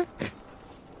river?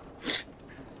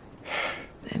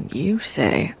 Then you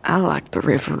say, I like the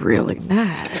river really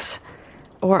nice.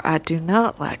 Or I do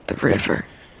not like the river.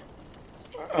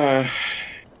 I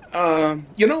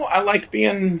like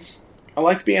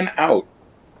being out.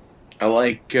 I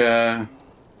like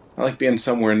being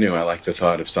somewhere new. I like the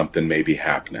thought of something maybe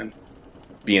happening.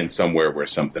 Being somewhere where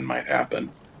something might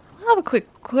happen. I have a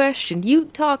quick question.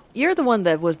 You're the one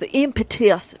that was the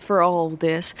impetus for all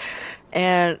this.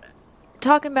 And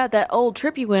talking about that old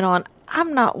trip you went on,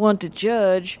 I'm not one to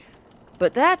judge,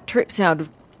 but that trip sounded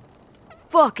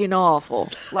fucking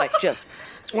awful. Like, just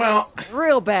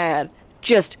real bad.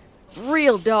 Just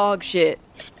real dog shit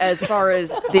as far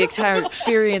as the entire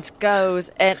experience goes.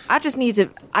 And I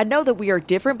know that we are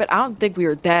different, but I don't think we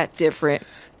are that different.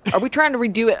 Are we trying to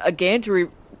redo it again to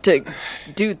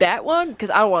do that one? Because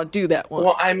I don't want to do that one.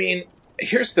 Well, I mean,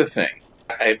 here's the thing.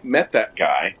 I met that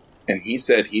guy, and he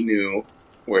said he knew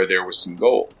where there was some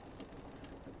gold.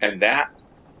 And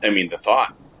the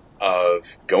thought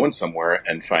of going somewhere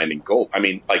and finding gold. I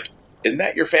mean, like, isn't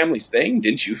that your family's thing?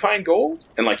 Didn't you find gold?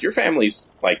 And, like, your family's,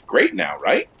 like, great now,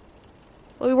 right?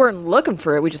 Well, we weren't looking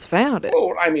for it. We just found it.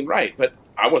 Well, I mean, right. But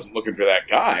I wasn't looking for that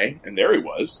guy. And there he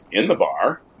was in the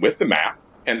bar with the map.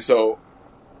 And so,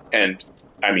 and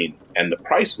the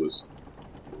price was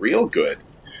real good.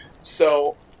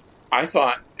 So I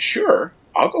thought, sure,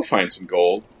 I'll go find some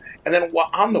gold. And then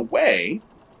on the way,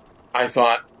 I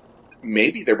thought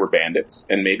maybe there were bandits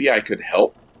and maybe I could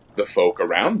help the folk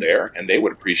around there and they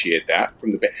would appreciate that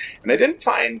from the band. And I didn't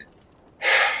find,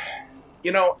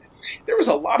 there was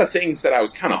a lot of things that I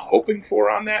was kind of hoping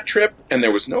for on that trip, and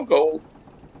there was no gold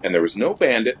and there was no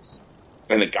bandits.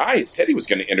 And the guy said he was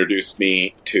going to introduce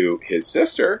me to his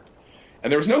sister,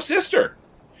 and there was no sister.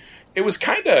 It was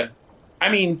kind of,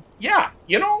 you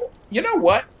know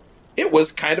what? It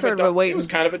was kind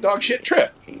of a dog shit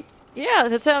trip. Yeah,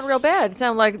 that sounded real bad. It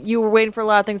sounded like you were waiting for a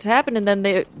lot of things to happen, and then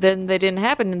they didn't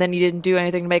happen, and then you didn't do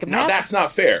anything to make them happen. Now, that's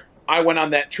not fair. I went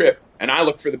on that trip, and I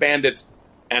looked for the bandits,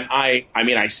 and I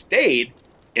stayed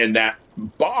in that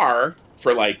bar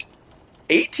for,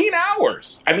 18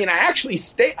 hours. I actually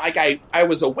stayed, I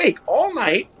was awake all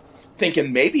night,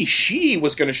 thinking maybe she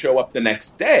was going to show up the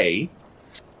next day,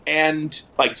 and,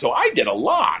 so I did a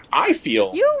lot. I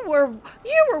feel... You were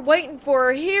waiting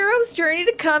for a hero's journey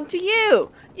to come to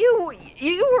you.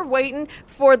 You were waiting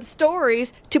for the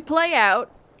stories to play out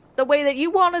the way that you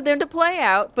wanted them to play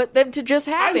out, but them to just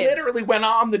happen. I literally went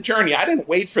on the journey. I didn't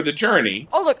wait for the journey.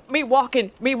 Oh, look, me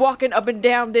walking up and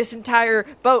down this entire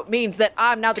boat means that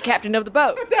I'm now the captain of the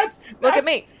boat. Look at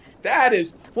me. That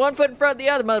is... one foot in front of the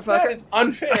other, motherfucker. That is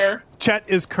unfair. Chet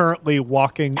is currently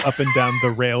walking up and down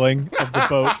the railing of the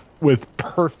boat with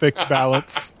perfect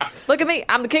balance. Look at me.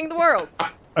 I'm the king of the world.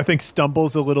 I think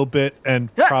stumbles a little bit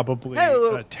and probably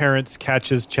Terrence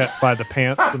catches Chet by the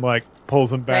pants and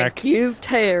pulls him back. Thank you,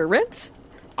 Terrence.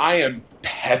 I am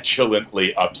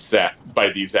petulantly upset by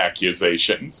these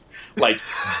accusations.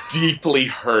 Deeply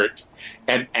hurt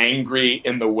and angry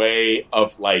in the way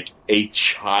of a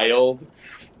child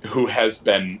who has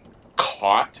been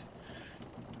caught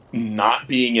not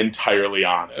being entirely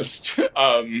honest.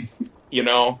 I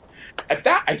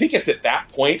think it's at that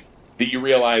point that you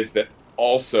realize that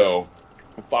also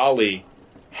Volley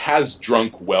has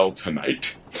drunk well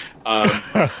tonight.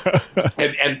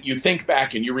 And you think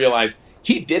back and you realize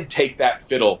he did take that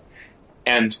fiddle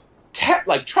and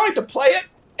tried to play it,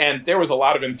 and there was a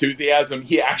lot of enthusiasm.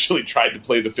 He actually tried to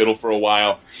play the fiddle for a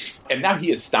while, and now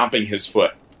he is stomping his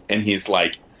foot, and he's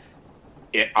like,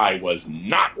 I was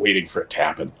not waiting for it to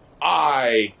happen.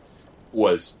 I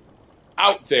was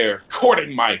out there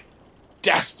courting my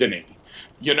destiny,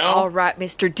 you know? All right,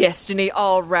 Mr. Destiny,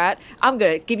 all right. I'm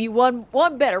going to give you one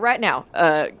better right now.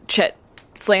 Chet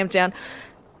slams down.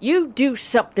 You do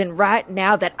something right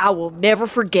now that I will never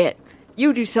forget.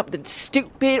 You do something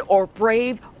stupid or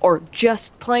brave or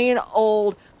just plain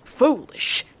old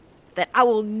foolish that I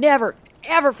will never,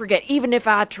 ever forget, even if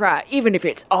I try, even if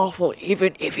it's awful,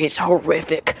 even if it's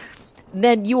horrific.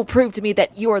 Then you will prove to me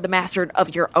that you are the master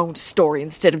of your own story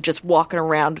instead of just walking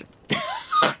around.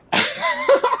 I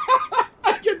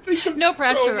can think of No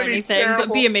pressure or anything,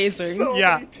 but be amazing. So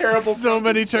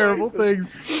many terrible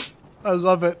things. I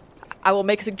love it. I will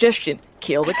make a suggestion.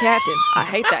 Kill the captain. I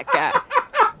hate that guy.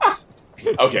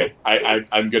 Okay,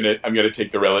 I'm gonna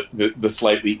take the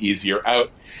slightly easier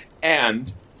out,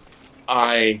 and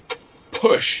I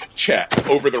push Chet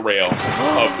over the rail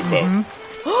of the boat.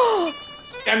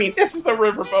 I mean, this is the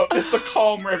riverboat. This is a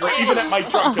calm river. Even at my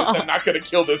drunkest, I'm not going to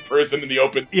kill this person in the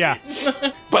open sea. Yeah.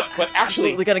 But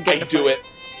actually, I do it.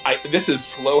 This is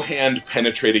slow hand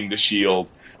penetrating the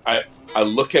shield. I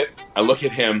look at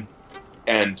him,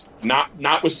 and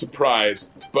not with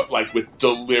surprise, but like with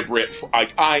deliberate.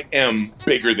 Like, I am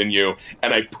bigger than you,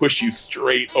 and I push you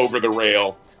straight over the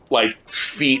rail, like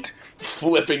feet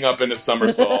flipping up in a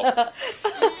somersault,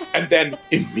 and then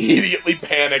immediately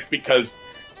panic because,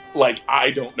 like,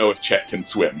 I don't know if Chet can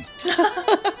swim.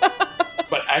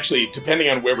 But actually, depending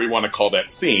on where we want to call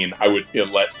that scene, I would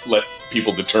let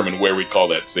people determine where we call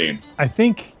that scene. I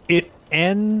think it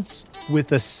ends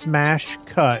with a smash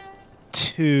cut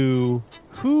to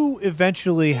who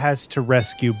eventually has to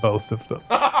rescue both of them.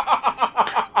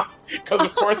 Because,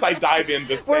 of course, I dive in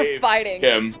to save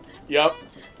him. Yep.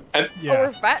 And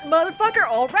We're fat motherfucker,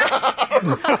 all right.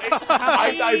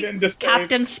 I dive in to save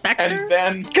Captain Spectre? And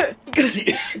then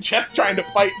Chet's trying to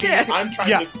fight me. Yeah. I'm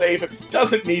trying to save him.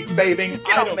 Doesn't need saving.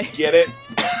 Get I on don't me. get it.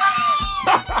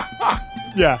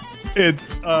 Yeah.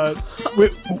 It's,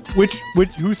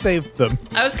 who saved them?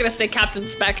 I was gonna say Captain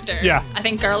Spectre. Yeah. I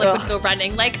think Garlic would go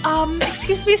running like,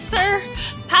 excuse me, sir.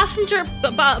 Passenger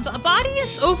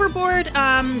bodies overboard.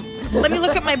 Let me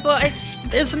look at my book.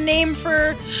 There's a name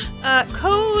for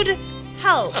code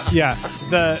help. Yeah.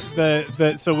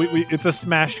 So we it's a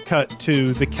smash cut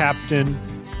to the captain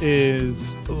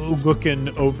is looking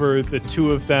over the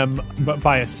two of them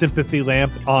by a sympathy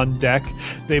lamp on deck.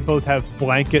 They both have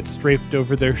blankets draped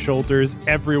over their shoulders.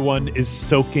 Everyone is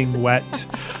soaking wet.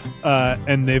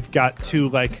 And they've got two,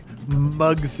 like,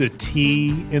 mugs of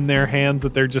tea in their hands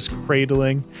that they're just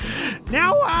cradling.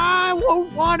 Now I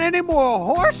won't want any more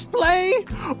horseplay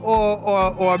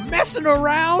or messing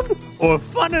around or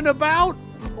funning about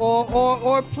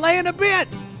or playing a bit.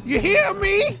 You hear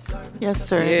me? Yes,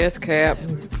 sir. Yes, Cap.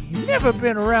 Never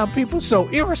been around people so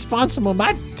irresponsible in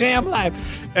my damn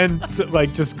life. And so,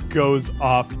 like, just goes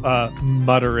off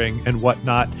muttering and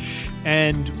whatnot.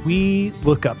 And we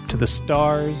look up to the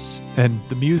stars, and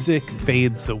the music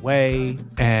fades away,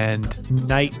 and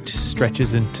night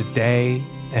stretches into day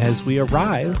as we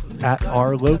arrive at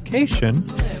our location.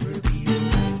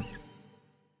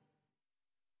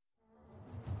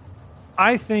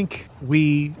 I think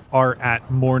we are at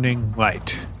morning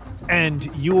light, and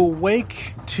you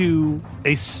awake to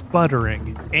a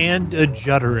sputtering and a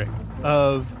juddering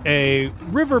of a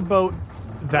riverboat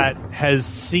that has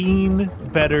seen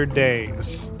better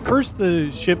days. First,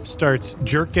 the ship starts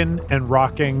jerking and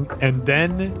rocking, and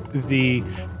then the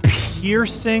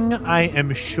piercing, I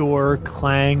am sure,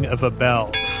 clang of a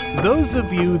bell. Those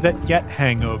of you that get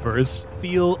hangovers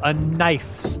feel a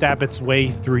knife stab its way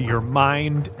through your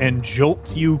mind and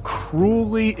jolt you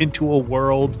cruelly into a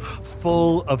world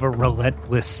full of a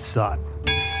relentless sun.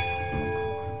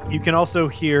 You can also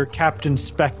hear Captain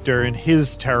Spectre in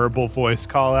his terrible voice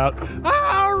call out,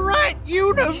 "All right,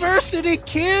 university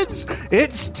kids,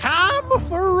 it's time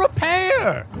for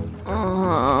repair."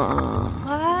 What?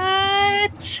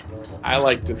 I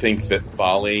like to think that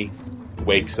Volley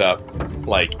wakes up,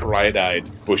 like, bright-eyed,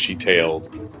 bushy-tailed,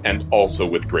 and also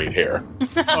with great hair.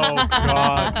 Oh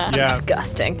God, yes.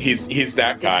 Disgusting. He's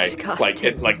that guy.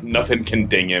 Disgusting. Like nothing can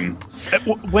ding him.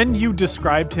 When you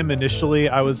described him initially,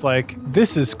 I was like,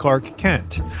 this is Clark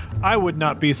Kent. I would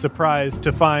not be surprised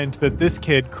to find that this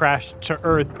kid crashed to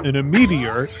Earth in a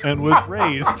meteor and was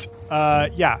raised.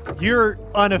 Yeah, you're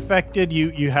unaffected.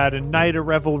 You had a night of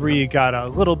revelry. You got a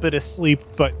little bit of sleep,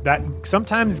 but that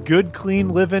sometimes good, clean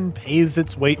living pays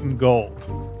its weight in gold.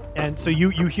 And so you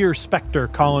hear Spectre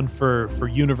calling for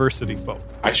university folk.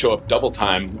 I show up double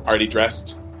time, already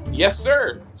dressed. Yes,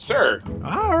 sir. Sir.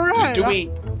 All right.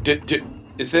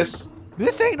 Is this?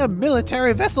 This ain't a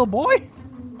military vessel, boy.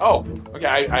 Oh,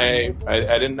 okay.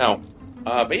 I didn't know.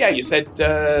 But yeah, you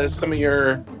said some of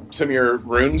your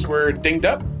runes were dinged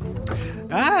up.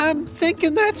 I'm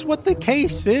thinking that's what the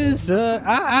case is.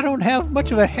 I don't have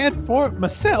much of a head for it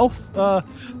myself,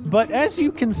 but as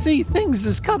you can see, things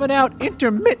is coming out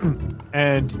intermittent.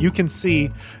 And you can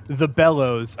see the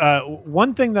bellows.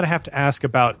 One thing that I have to ask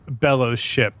about Bellows'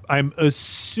 ship, I'm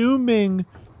assuming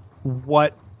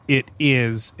what it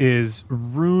is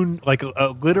rune, like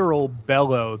a literal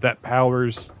bellow that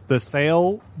powers the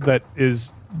sail that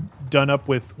is done up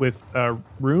with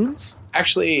runes?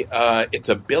 Actually, it's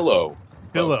a billow.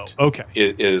 Billow, okay.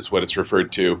 Is what it's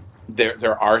referred to.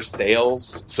 There are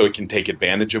sails, so it can take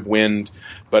advantage of wind,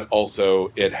 but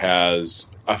also it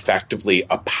has effectively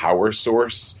a power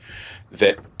source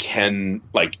that can,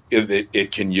 like,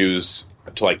 it can use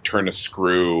to, like, turn a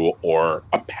screw or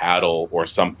a paddle or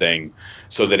something,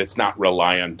 so that it's not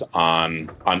reliant on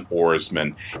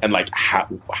oarsmen. And, like,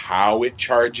 how it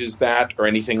charges that or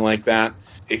anything like that,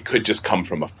 it could just come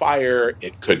from a fire.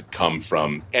 It could come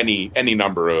from any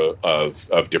number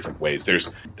of different ways. There's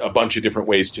a bunch of different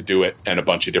ways to do it, and a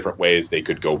bunch of different ways they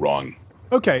could go wrong.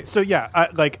 Okay, so yeah,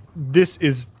 this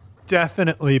is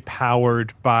definitely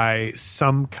powered by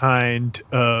some kind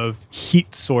of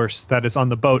heat source that is on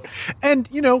the boat. And,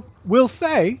 we'll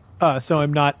say, so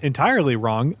I'm not entirely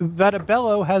wrong, that a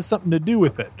bellow has something to do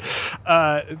with it.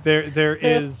 There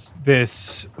is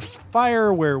this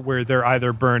fire where they're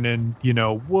either burning,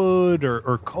 wood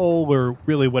or coal or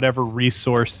really whatever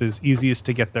resource is easiest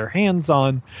to get their hands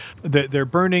on. They're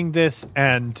burning this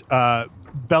and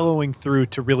bellowing through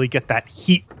to really get that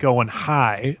heat going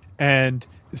high. And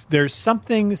there's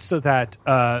something so that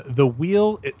the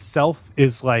wheel itself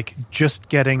is like just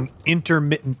getting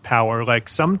intermittent power. Like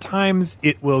sometimes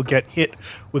it will get hit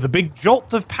with a big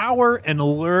jolt of power and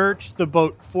lurch the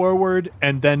boat forward,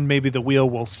 and then maybe the wheel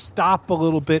will stop a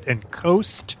little bit and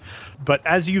coast. But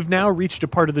as you've now reached a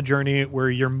part of the journey where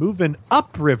you're moving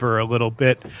upriver a little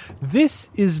bit, this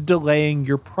is delaying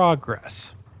your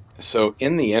progress. So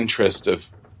in the interest of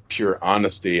pure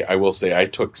honesty, I will say I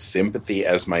took sympathy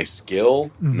as my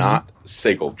skill, not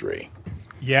sigildry.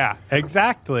 Yeah,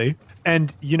 exactly.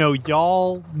 And,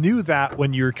 y'all knew that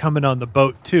when you were coming on the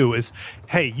boat, too, is,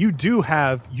 hey, you do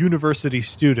have university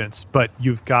students, but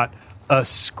you've got a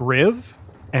scriv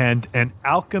and an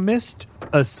alchemist,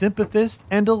 a sympathist,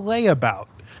 and a layabout.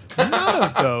 None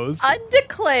of those...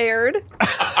 Undeclared.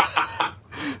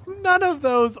 None of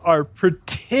those are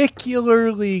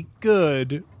particularly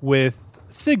good with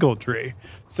sigildry.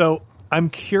 So I'm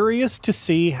curious to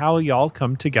see how y'all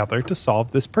come together to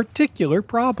solve this particular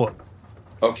problem.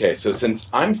 Okay, so since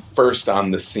I'm first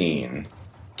on the scene,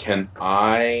 can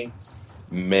I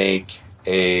make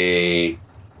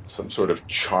some sort of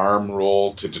charm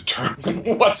roll to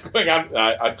determine what's going on?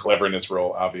 A cleverness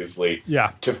roll, obviously.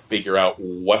 Yeah. To figure out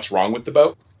what's wrong with the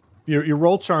boat? You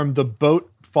roll charm, the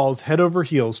boat falls head over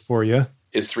heels for you.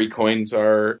 Is 3 coins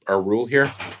our rule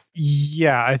here?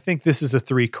 Yeah, I think this is a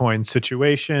 3-coin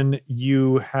situation.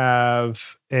 You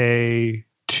have a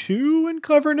 2 in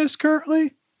cleverness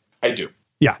currently? I do.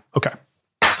 Yeah, okay.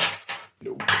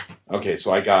 No. Okay,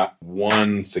 so I got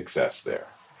 1 success there.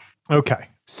 Okay,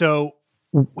 so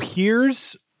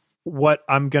here's what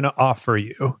I'm going to offer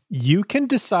you. You can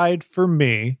decide for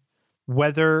me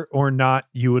whether or not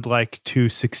you would like to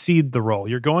succeed the roll.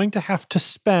 You're going to have to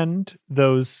spend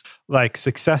those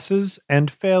successes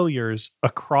and failures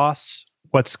across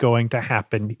what's going to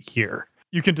happen here.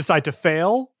 You can decide to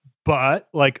fail, but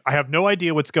I have no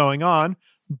idea what's going on,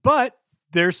 but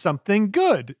there's something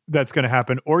good that's going to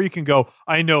happen. Or you can go,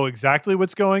 I know exactly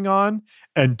what's going on,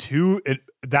 and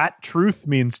that truth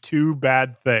means 2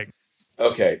 bad things.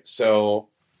 Okay, so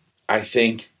I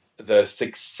think the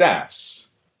success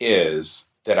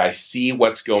is that I see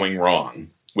what's going wrong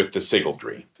with the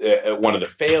sigildry. One of the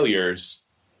failures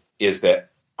is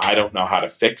that I don't know how to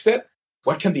fix it.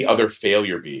 What can the other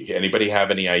failure be? Anybody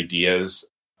have any ideas?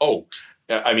 Oh,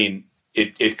 I mean,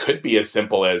 it could be as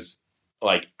simple as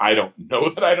like, I don't know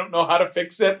that I don't know how to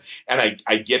fix it. And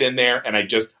I get in there and I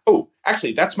just,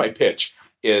 actually, that's my pitch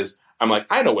is I'm like,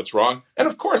 I know what's wrong. And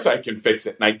of course I can fix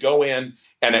it. And I go in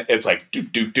and it's like,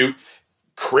 do,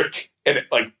 crick. And it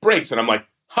like breaks. And I'm like,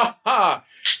 ha ha,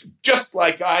 just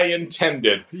like I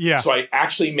intended. Yeah. So I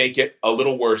actually make it a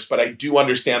little worse, but I do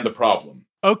understand the problem.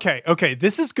 Okay.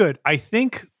 This is good. I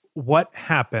think what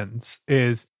happens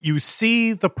is you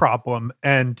see the problem,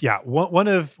 and one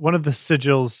of the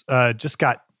sigils just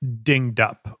got dinged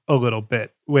up a little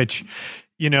bit, which,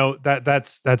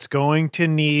 that's going to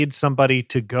need somebody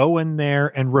to go in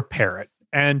there and repair it.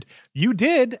 And you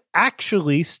did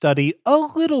actually study a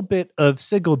little bit of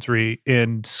sigildry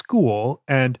in school,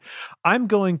 and I'm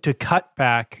going to cut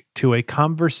back to a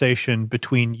conversation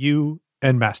between you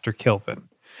and Master Kilvin.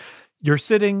 You're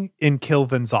sitting in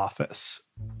Kilvin's office.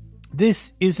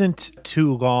 This isn't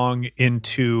too long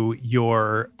into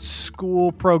your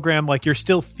school program. Like, you're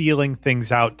still feeling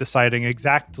things out, deciding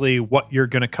exactly what you're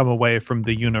going to come away from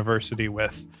the university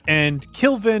with. And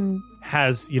Kilvin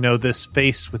has, this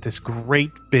face with this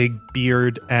great big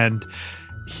beard, and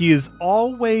he is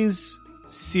always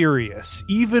serious,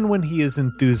 even when he is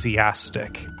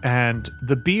enthusiastic. And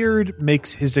the beard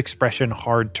makes his expression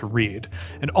hard to read.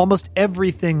 And almost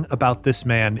everything about this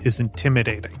man is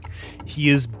intimidating. He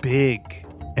is big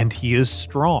and he is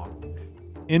strong.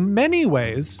 In many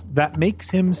ways, that makes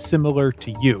him similar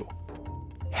to you.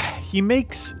 He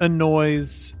makes a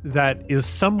noise that is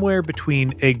somewhere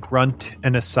between a grunt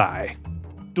and a sigh.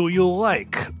 Do you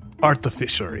like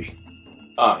artificery?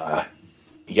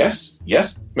 Yes,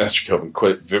 Master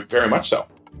Kilvin, very much so.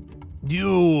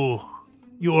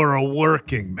 You're a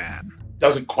working man.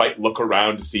 Doesn't quite look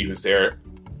around to see who's there.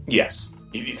 Yes,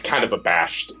 he's kind of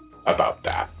abashed about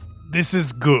that. This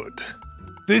is good.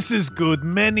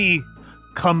 Many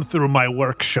come through my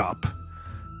workshop,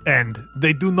 and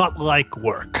they do not like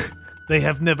work. They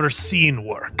have never seen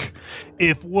work.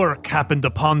 If work happened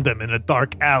upon them in a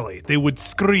dark alley, they would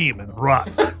scream and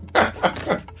run.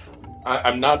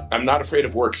 I'm not afraid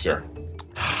of work, sir.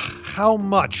 How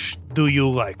much do you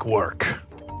like work?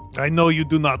 I know you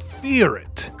do not fear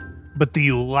it, but do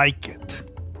you like it?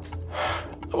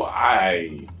 Well,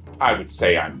 I would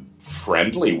say I'm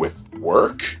friendly with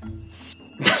work.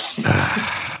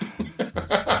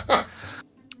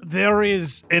 There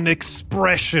is an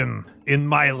expression in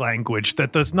my language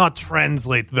that does not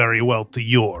translate very well to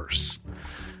yours.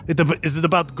 Is it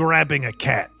about grabbing a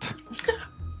cat?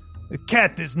 A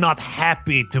cat is not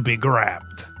happy to be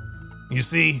grabbed. You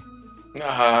see?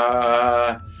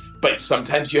 But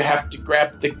sometimes you have to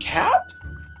grab the cat?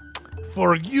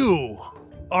 For you,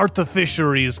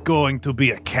 artificery is going to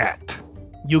be a cat.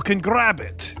 You can grab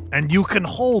it, and you can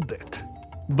hold it,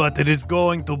 but it is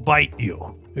going to bite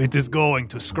you. It is going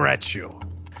to scratch you.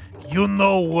 You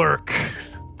know work,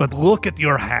 but look at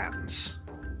your hands.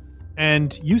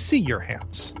 And you see your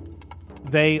hands.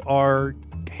 They are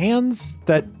hands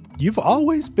that you've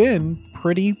always been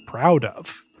pretty proud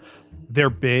of. They're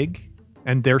big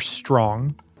and they're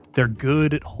strong. They're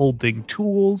good at holding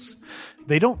tools.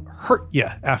 They don't hurt you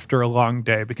after a long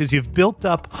day because you've built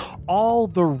up all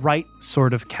the right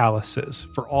sort of calluses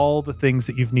for all the things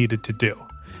that you've needed to do.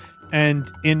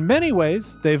 And in many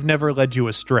ways, they've never led you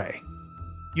astray.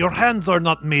 Your hands are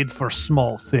not made for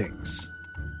small things.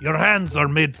 Your hands are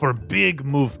made for big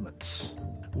movements,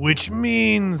 which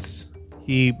means...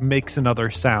 He makes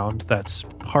another sound that's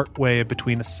partway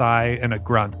between a sigh and a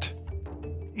grunt.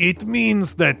 It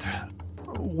means that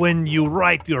when you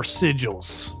write your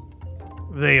sigils,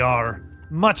 they are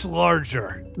much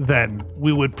larger than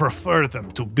we would prefer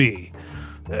them to be.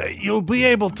 You'll be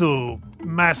able to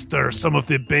master some of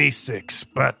the basics,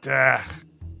 but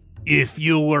if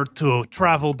you were to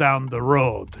travel down the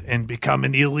road and become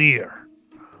an Ilir,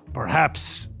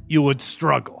 perhaps you would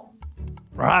struggle.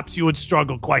 Perhaps you would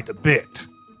struggle quite a bit.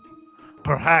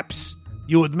 Perhaps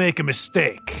you would make a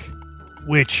mistake,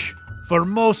 which, for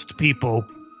most people,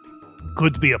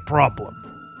 could be a problem.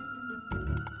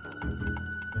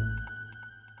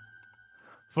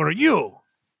 For you,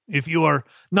 if you are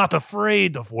not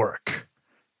afraid of work,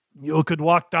 you could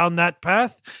walk down that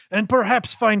path and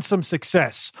perhaps find some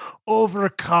success,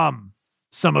 overcome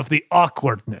some of the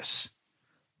awkwardness,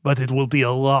 but it will be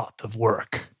a lot of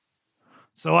work.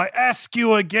 So I ask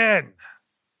you again,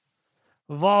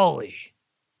 Volley,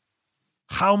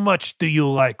 how much do you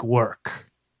like work?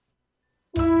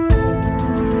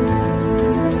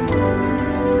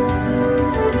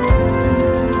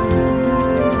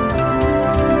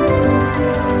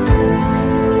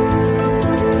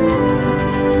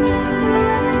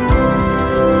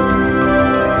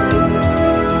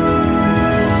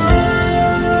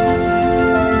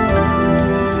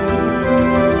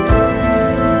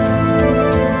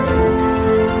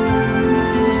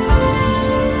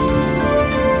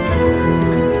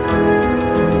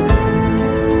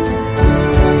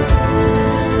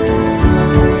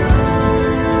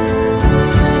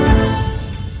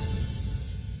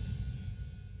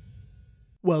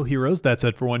 heroes, that's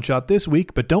it for One Shot this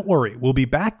week, but don't worry, we'll be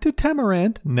back to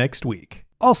Temerant next week.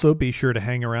 Also, be sure to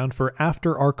hang around for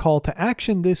after our call to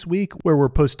action this week, where we're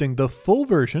posting the full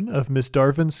version of Miss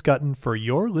Darvin Scutton for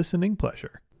your listening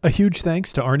pleasure. A huge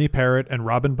thanks to Arnie Parrott and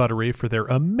Robin Buttery for their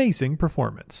amazing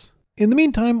performance. In the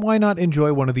meantime, why not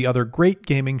enjoy one of the other great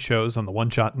gaming shows on the One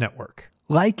Shot Network?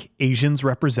 Like Asians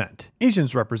Represent.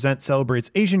 Asians Represent celebrates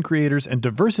Asian creators and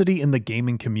diversity in the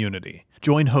gaming community.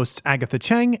 Join hosts Agatha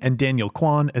Cheng and Daniel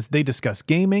Kwan as they discuss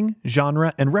gaming,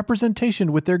 genre, and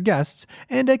representation with their guests,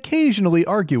 and occasionally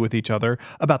argue with each other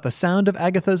about the sound of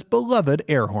Agatha's beloved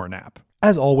air horn app.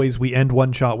 As always, we end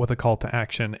One Shot with a call to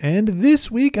action, and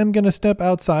this week I'm going to step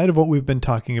outside of what we've been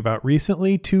talking about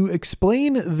recently to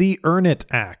explain the Earn It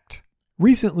Act.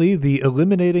 Recently, the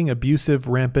Eliminating Abusive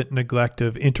Rampant Neglect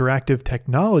of Interactive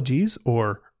Technologies,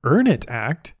 or Earn It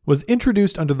Act, was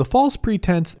introduced under the false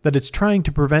pretense that it's trying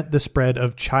to prevent the spread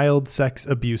of child sex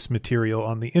abuse material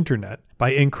on the internet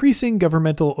by increasing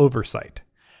governmental oversight.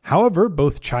 However,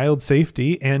 both child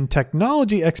safety and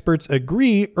technology experts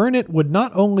agree Earn It would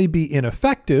not only be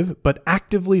ineffective, but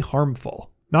actively harmful.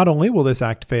 Not only will this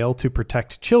act fail to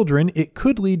protect children, it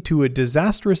could lead to a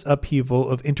disastrous upheaval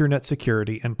of internet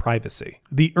security and privacy.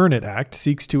 The Earn It Act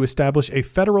seeks to establish a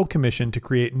federal commission to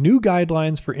create new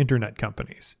guidelines for internet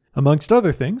companies. Amongst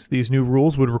other things, these new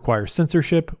rules would require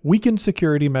censorship, weakened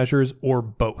security measures, or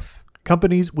both.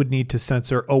 Companies would need to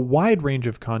censor a wide range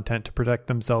of content to protect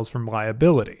themselves from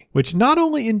liability, which not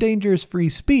only endangers free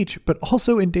speech, but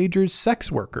also endangers sex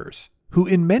workers, who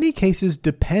in many cases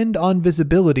depend on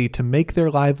visibility to make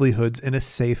their livelihoods in a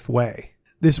safe way.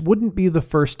 This wouldn't be the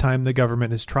first time the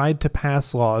government has tried to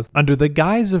pass laws under the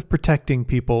guise of protecting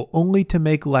people only to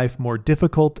make life more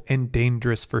difficult and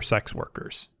dangerous for sex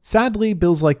workers. Sadly,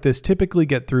 bills like this typically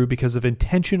get through because of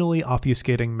intentionally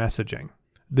obfuscating messaging.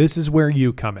 This is where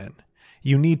you come in.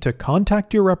 You need to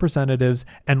contact your representatives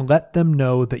and let them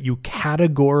know that you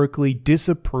categorically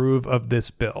disapprove of this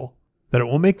bill, that it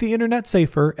will make the internet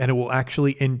safer and it will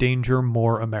actually endanger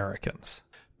more Americans.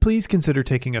 Please consider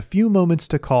taking a few moments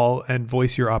to call and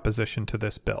voice your opposition to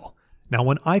this bill. Now,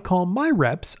 when I call my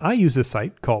reps, I use a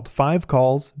site called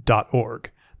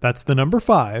 5calls.org. That's the number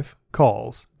 5,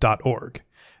 calls.org.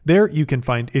 There you can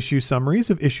find issue summaries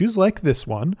of issues like this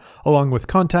one, along with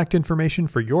contact information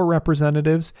for your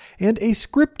representatives and a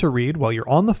script to read while you're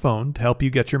on the phone to help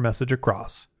you get your message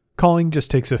across. Calling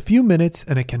just takes a few minutes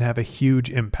and it can have a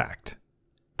huge impact.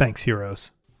 Thanks,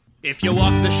 heroes. If you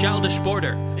walk the Chaldish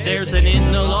border, there's an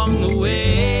inn along the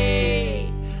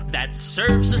way that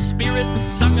serves a spirit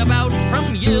sung about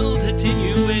from Yill to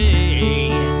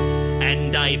Tinue.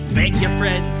 And I beg you,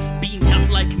 friends, be not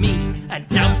like me and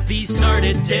doubt these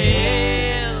sordid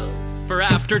tales. For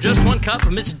after just one cup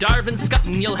of Miss Darvin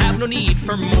Scutton, you'll have no need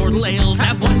for mortal ales.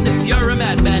 Have one if you're a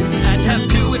madman, and have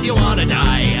two if you wanna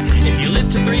die. If you live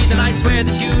to 3, then I swear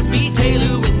that you'd be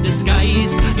Telu in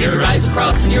disguise. Your eyes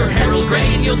across and your herald grey,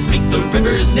 and you'll speak the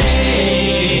river's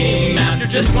name. After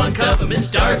just one cup of Miss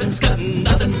Darvin Scutton,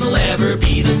 nothing will ever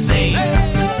be the same.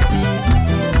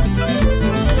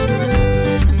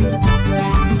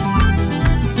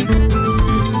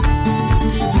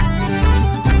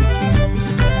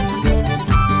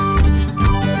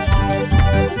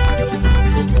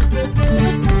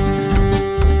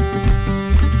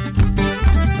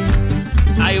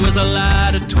 I was a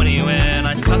lad at 20 when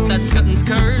I sought that Scutton's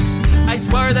curse. I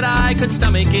swore that I could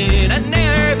stomach it and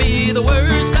ne'er be the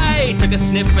worse. I took a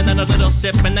sniff and then a little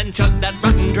sip and then chugged that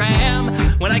rotten dram.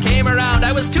 When I came around,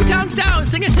 I was 2 towns down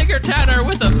singing Tigger Tanner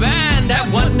with a band.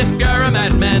 Have one if you're a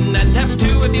madman and have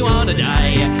 2 if you wanna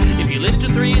die. If you live to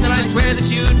 3, then I swear that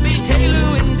you'd be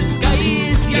Telu in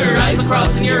disguise. Your eyes will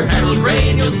cross and your hair will grey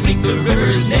and you'll speak the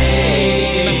river's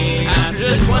name. After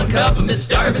just one cup of Miss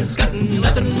Darvin Scutton,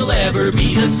 nothing will ever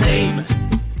be the same.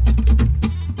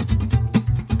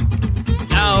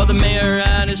 Now the mayor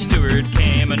and his steward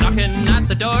came a-knocking at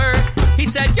the door. He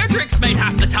said, your drink's made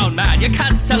half the town mad, you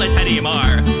can't sell it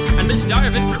anymore. And Miss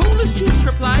Darvin, cool as juice,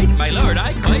 replied, my lord,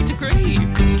 I quite agree.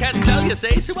 Can't sell, you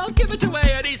say, so I'll give it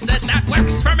away. And he said, that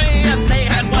works for me. And they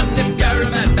had 1 if you're a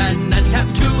madman, and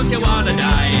have 2 if you wanna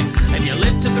die. If you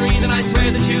live to 3, then I swear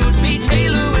that you'd be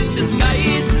Telu in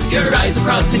disguise. Your eyes will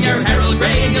cross and your hair will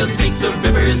grey, and you'll speak the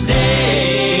river's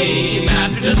name.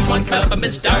 After just 1 cup of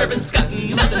Miss Darvin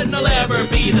Scutton, nothing will ever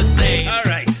be the same. All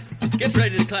right. Get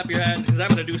ready to clap your hands, because I'm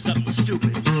going to do something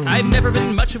stupid. I've never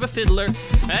been much of a fiddler,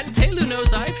 and Telu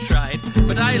knows I've tried.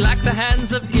 But I lack the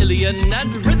hands of Ilion,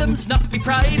 and rhythm's not me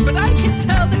pride. But I can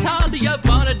tell that all of you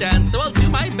wanna dance, so I'll do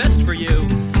my best for you.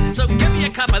 So give me a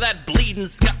cup of that bleeding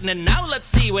Scutton, and now let's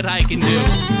see what I can do.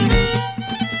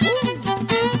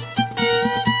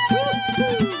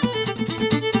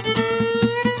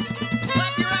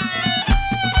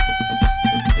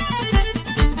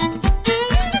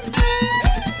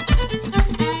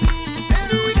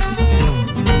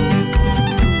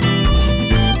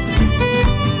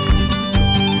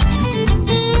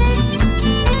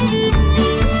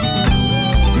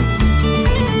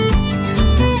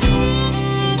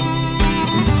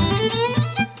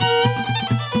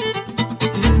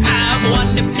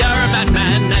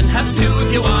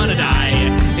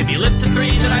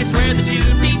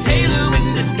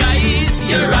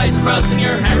 Your eyes cross and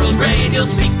your herald brain, you'll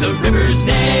speak the river's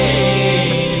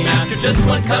name. After just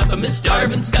one cup of Miss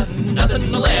Darwin's scuttin',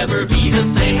 nothing will ever be the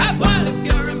same. Have one if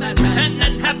you're a madman, and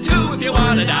then have two if you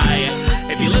wanna die.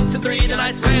 If you live to three, then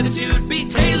I swear that you'd be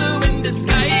Telu in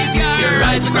disguise. Your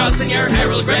eyes are crossing your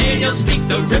herald brain, you'll speak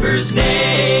the river's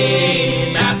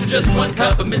name. After just one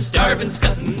cup of Miss Darwin's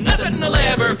scuttin', nothing will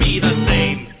ever be the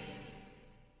same.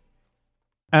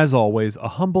 As always, a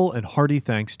humble and hearty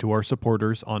thanks to our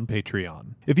supporters on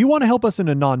Patreon. If you want to help us in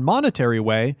a non-monetary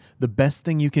way, the best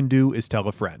thing you can do is tell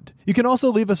a friend. You can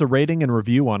also leave us a rating and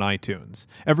review on iTunes.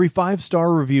 Every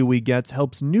 5-star review we get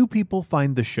helps new people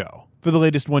find the show. For the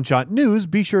latest one-shot news,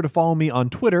 be sure to follow me on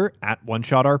Twitter at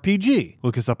OneShotRPG.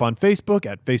 Look us up on Facebook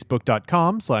at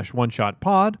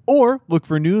facebook.com/oneshotpod, or look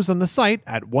for news on the site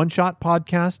at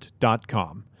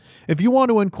oneshotpodcast.com. If you want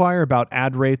to inquire about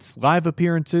ad rates, live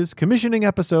appearances, commissioning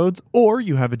episodes, or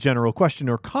you have a general question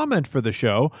or comment for the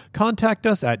show, contact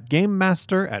us at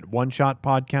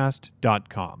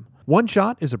gamemaster@oneshotpodcast.com. One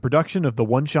Shot is a production of the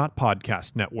One Shot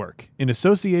Podcast Network, in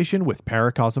association with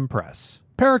Paracosm Press.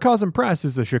 Paracosm Press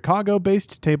is a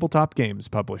Chicago-based tabletop games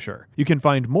publisher. You can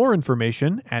find more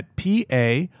information at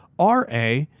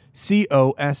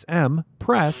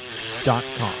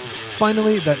paracosmpress.com.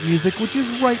 Finally, that music, which is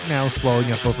right now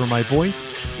swelling up over my voice,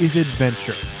 is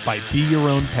Adventure by Be Your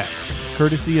Own Pet,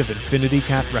 courtesy of Infinity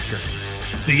Cat Records.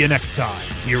 See you next time,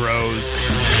 heroes.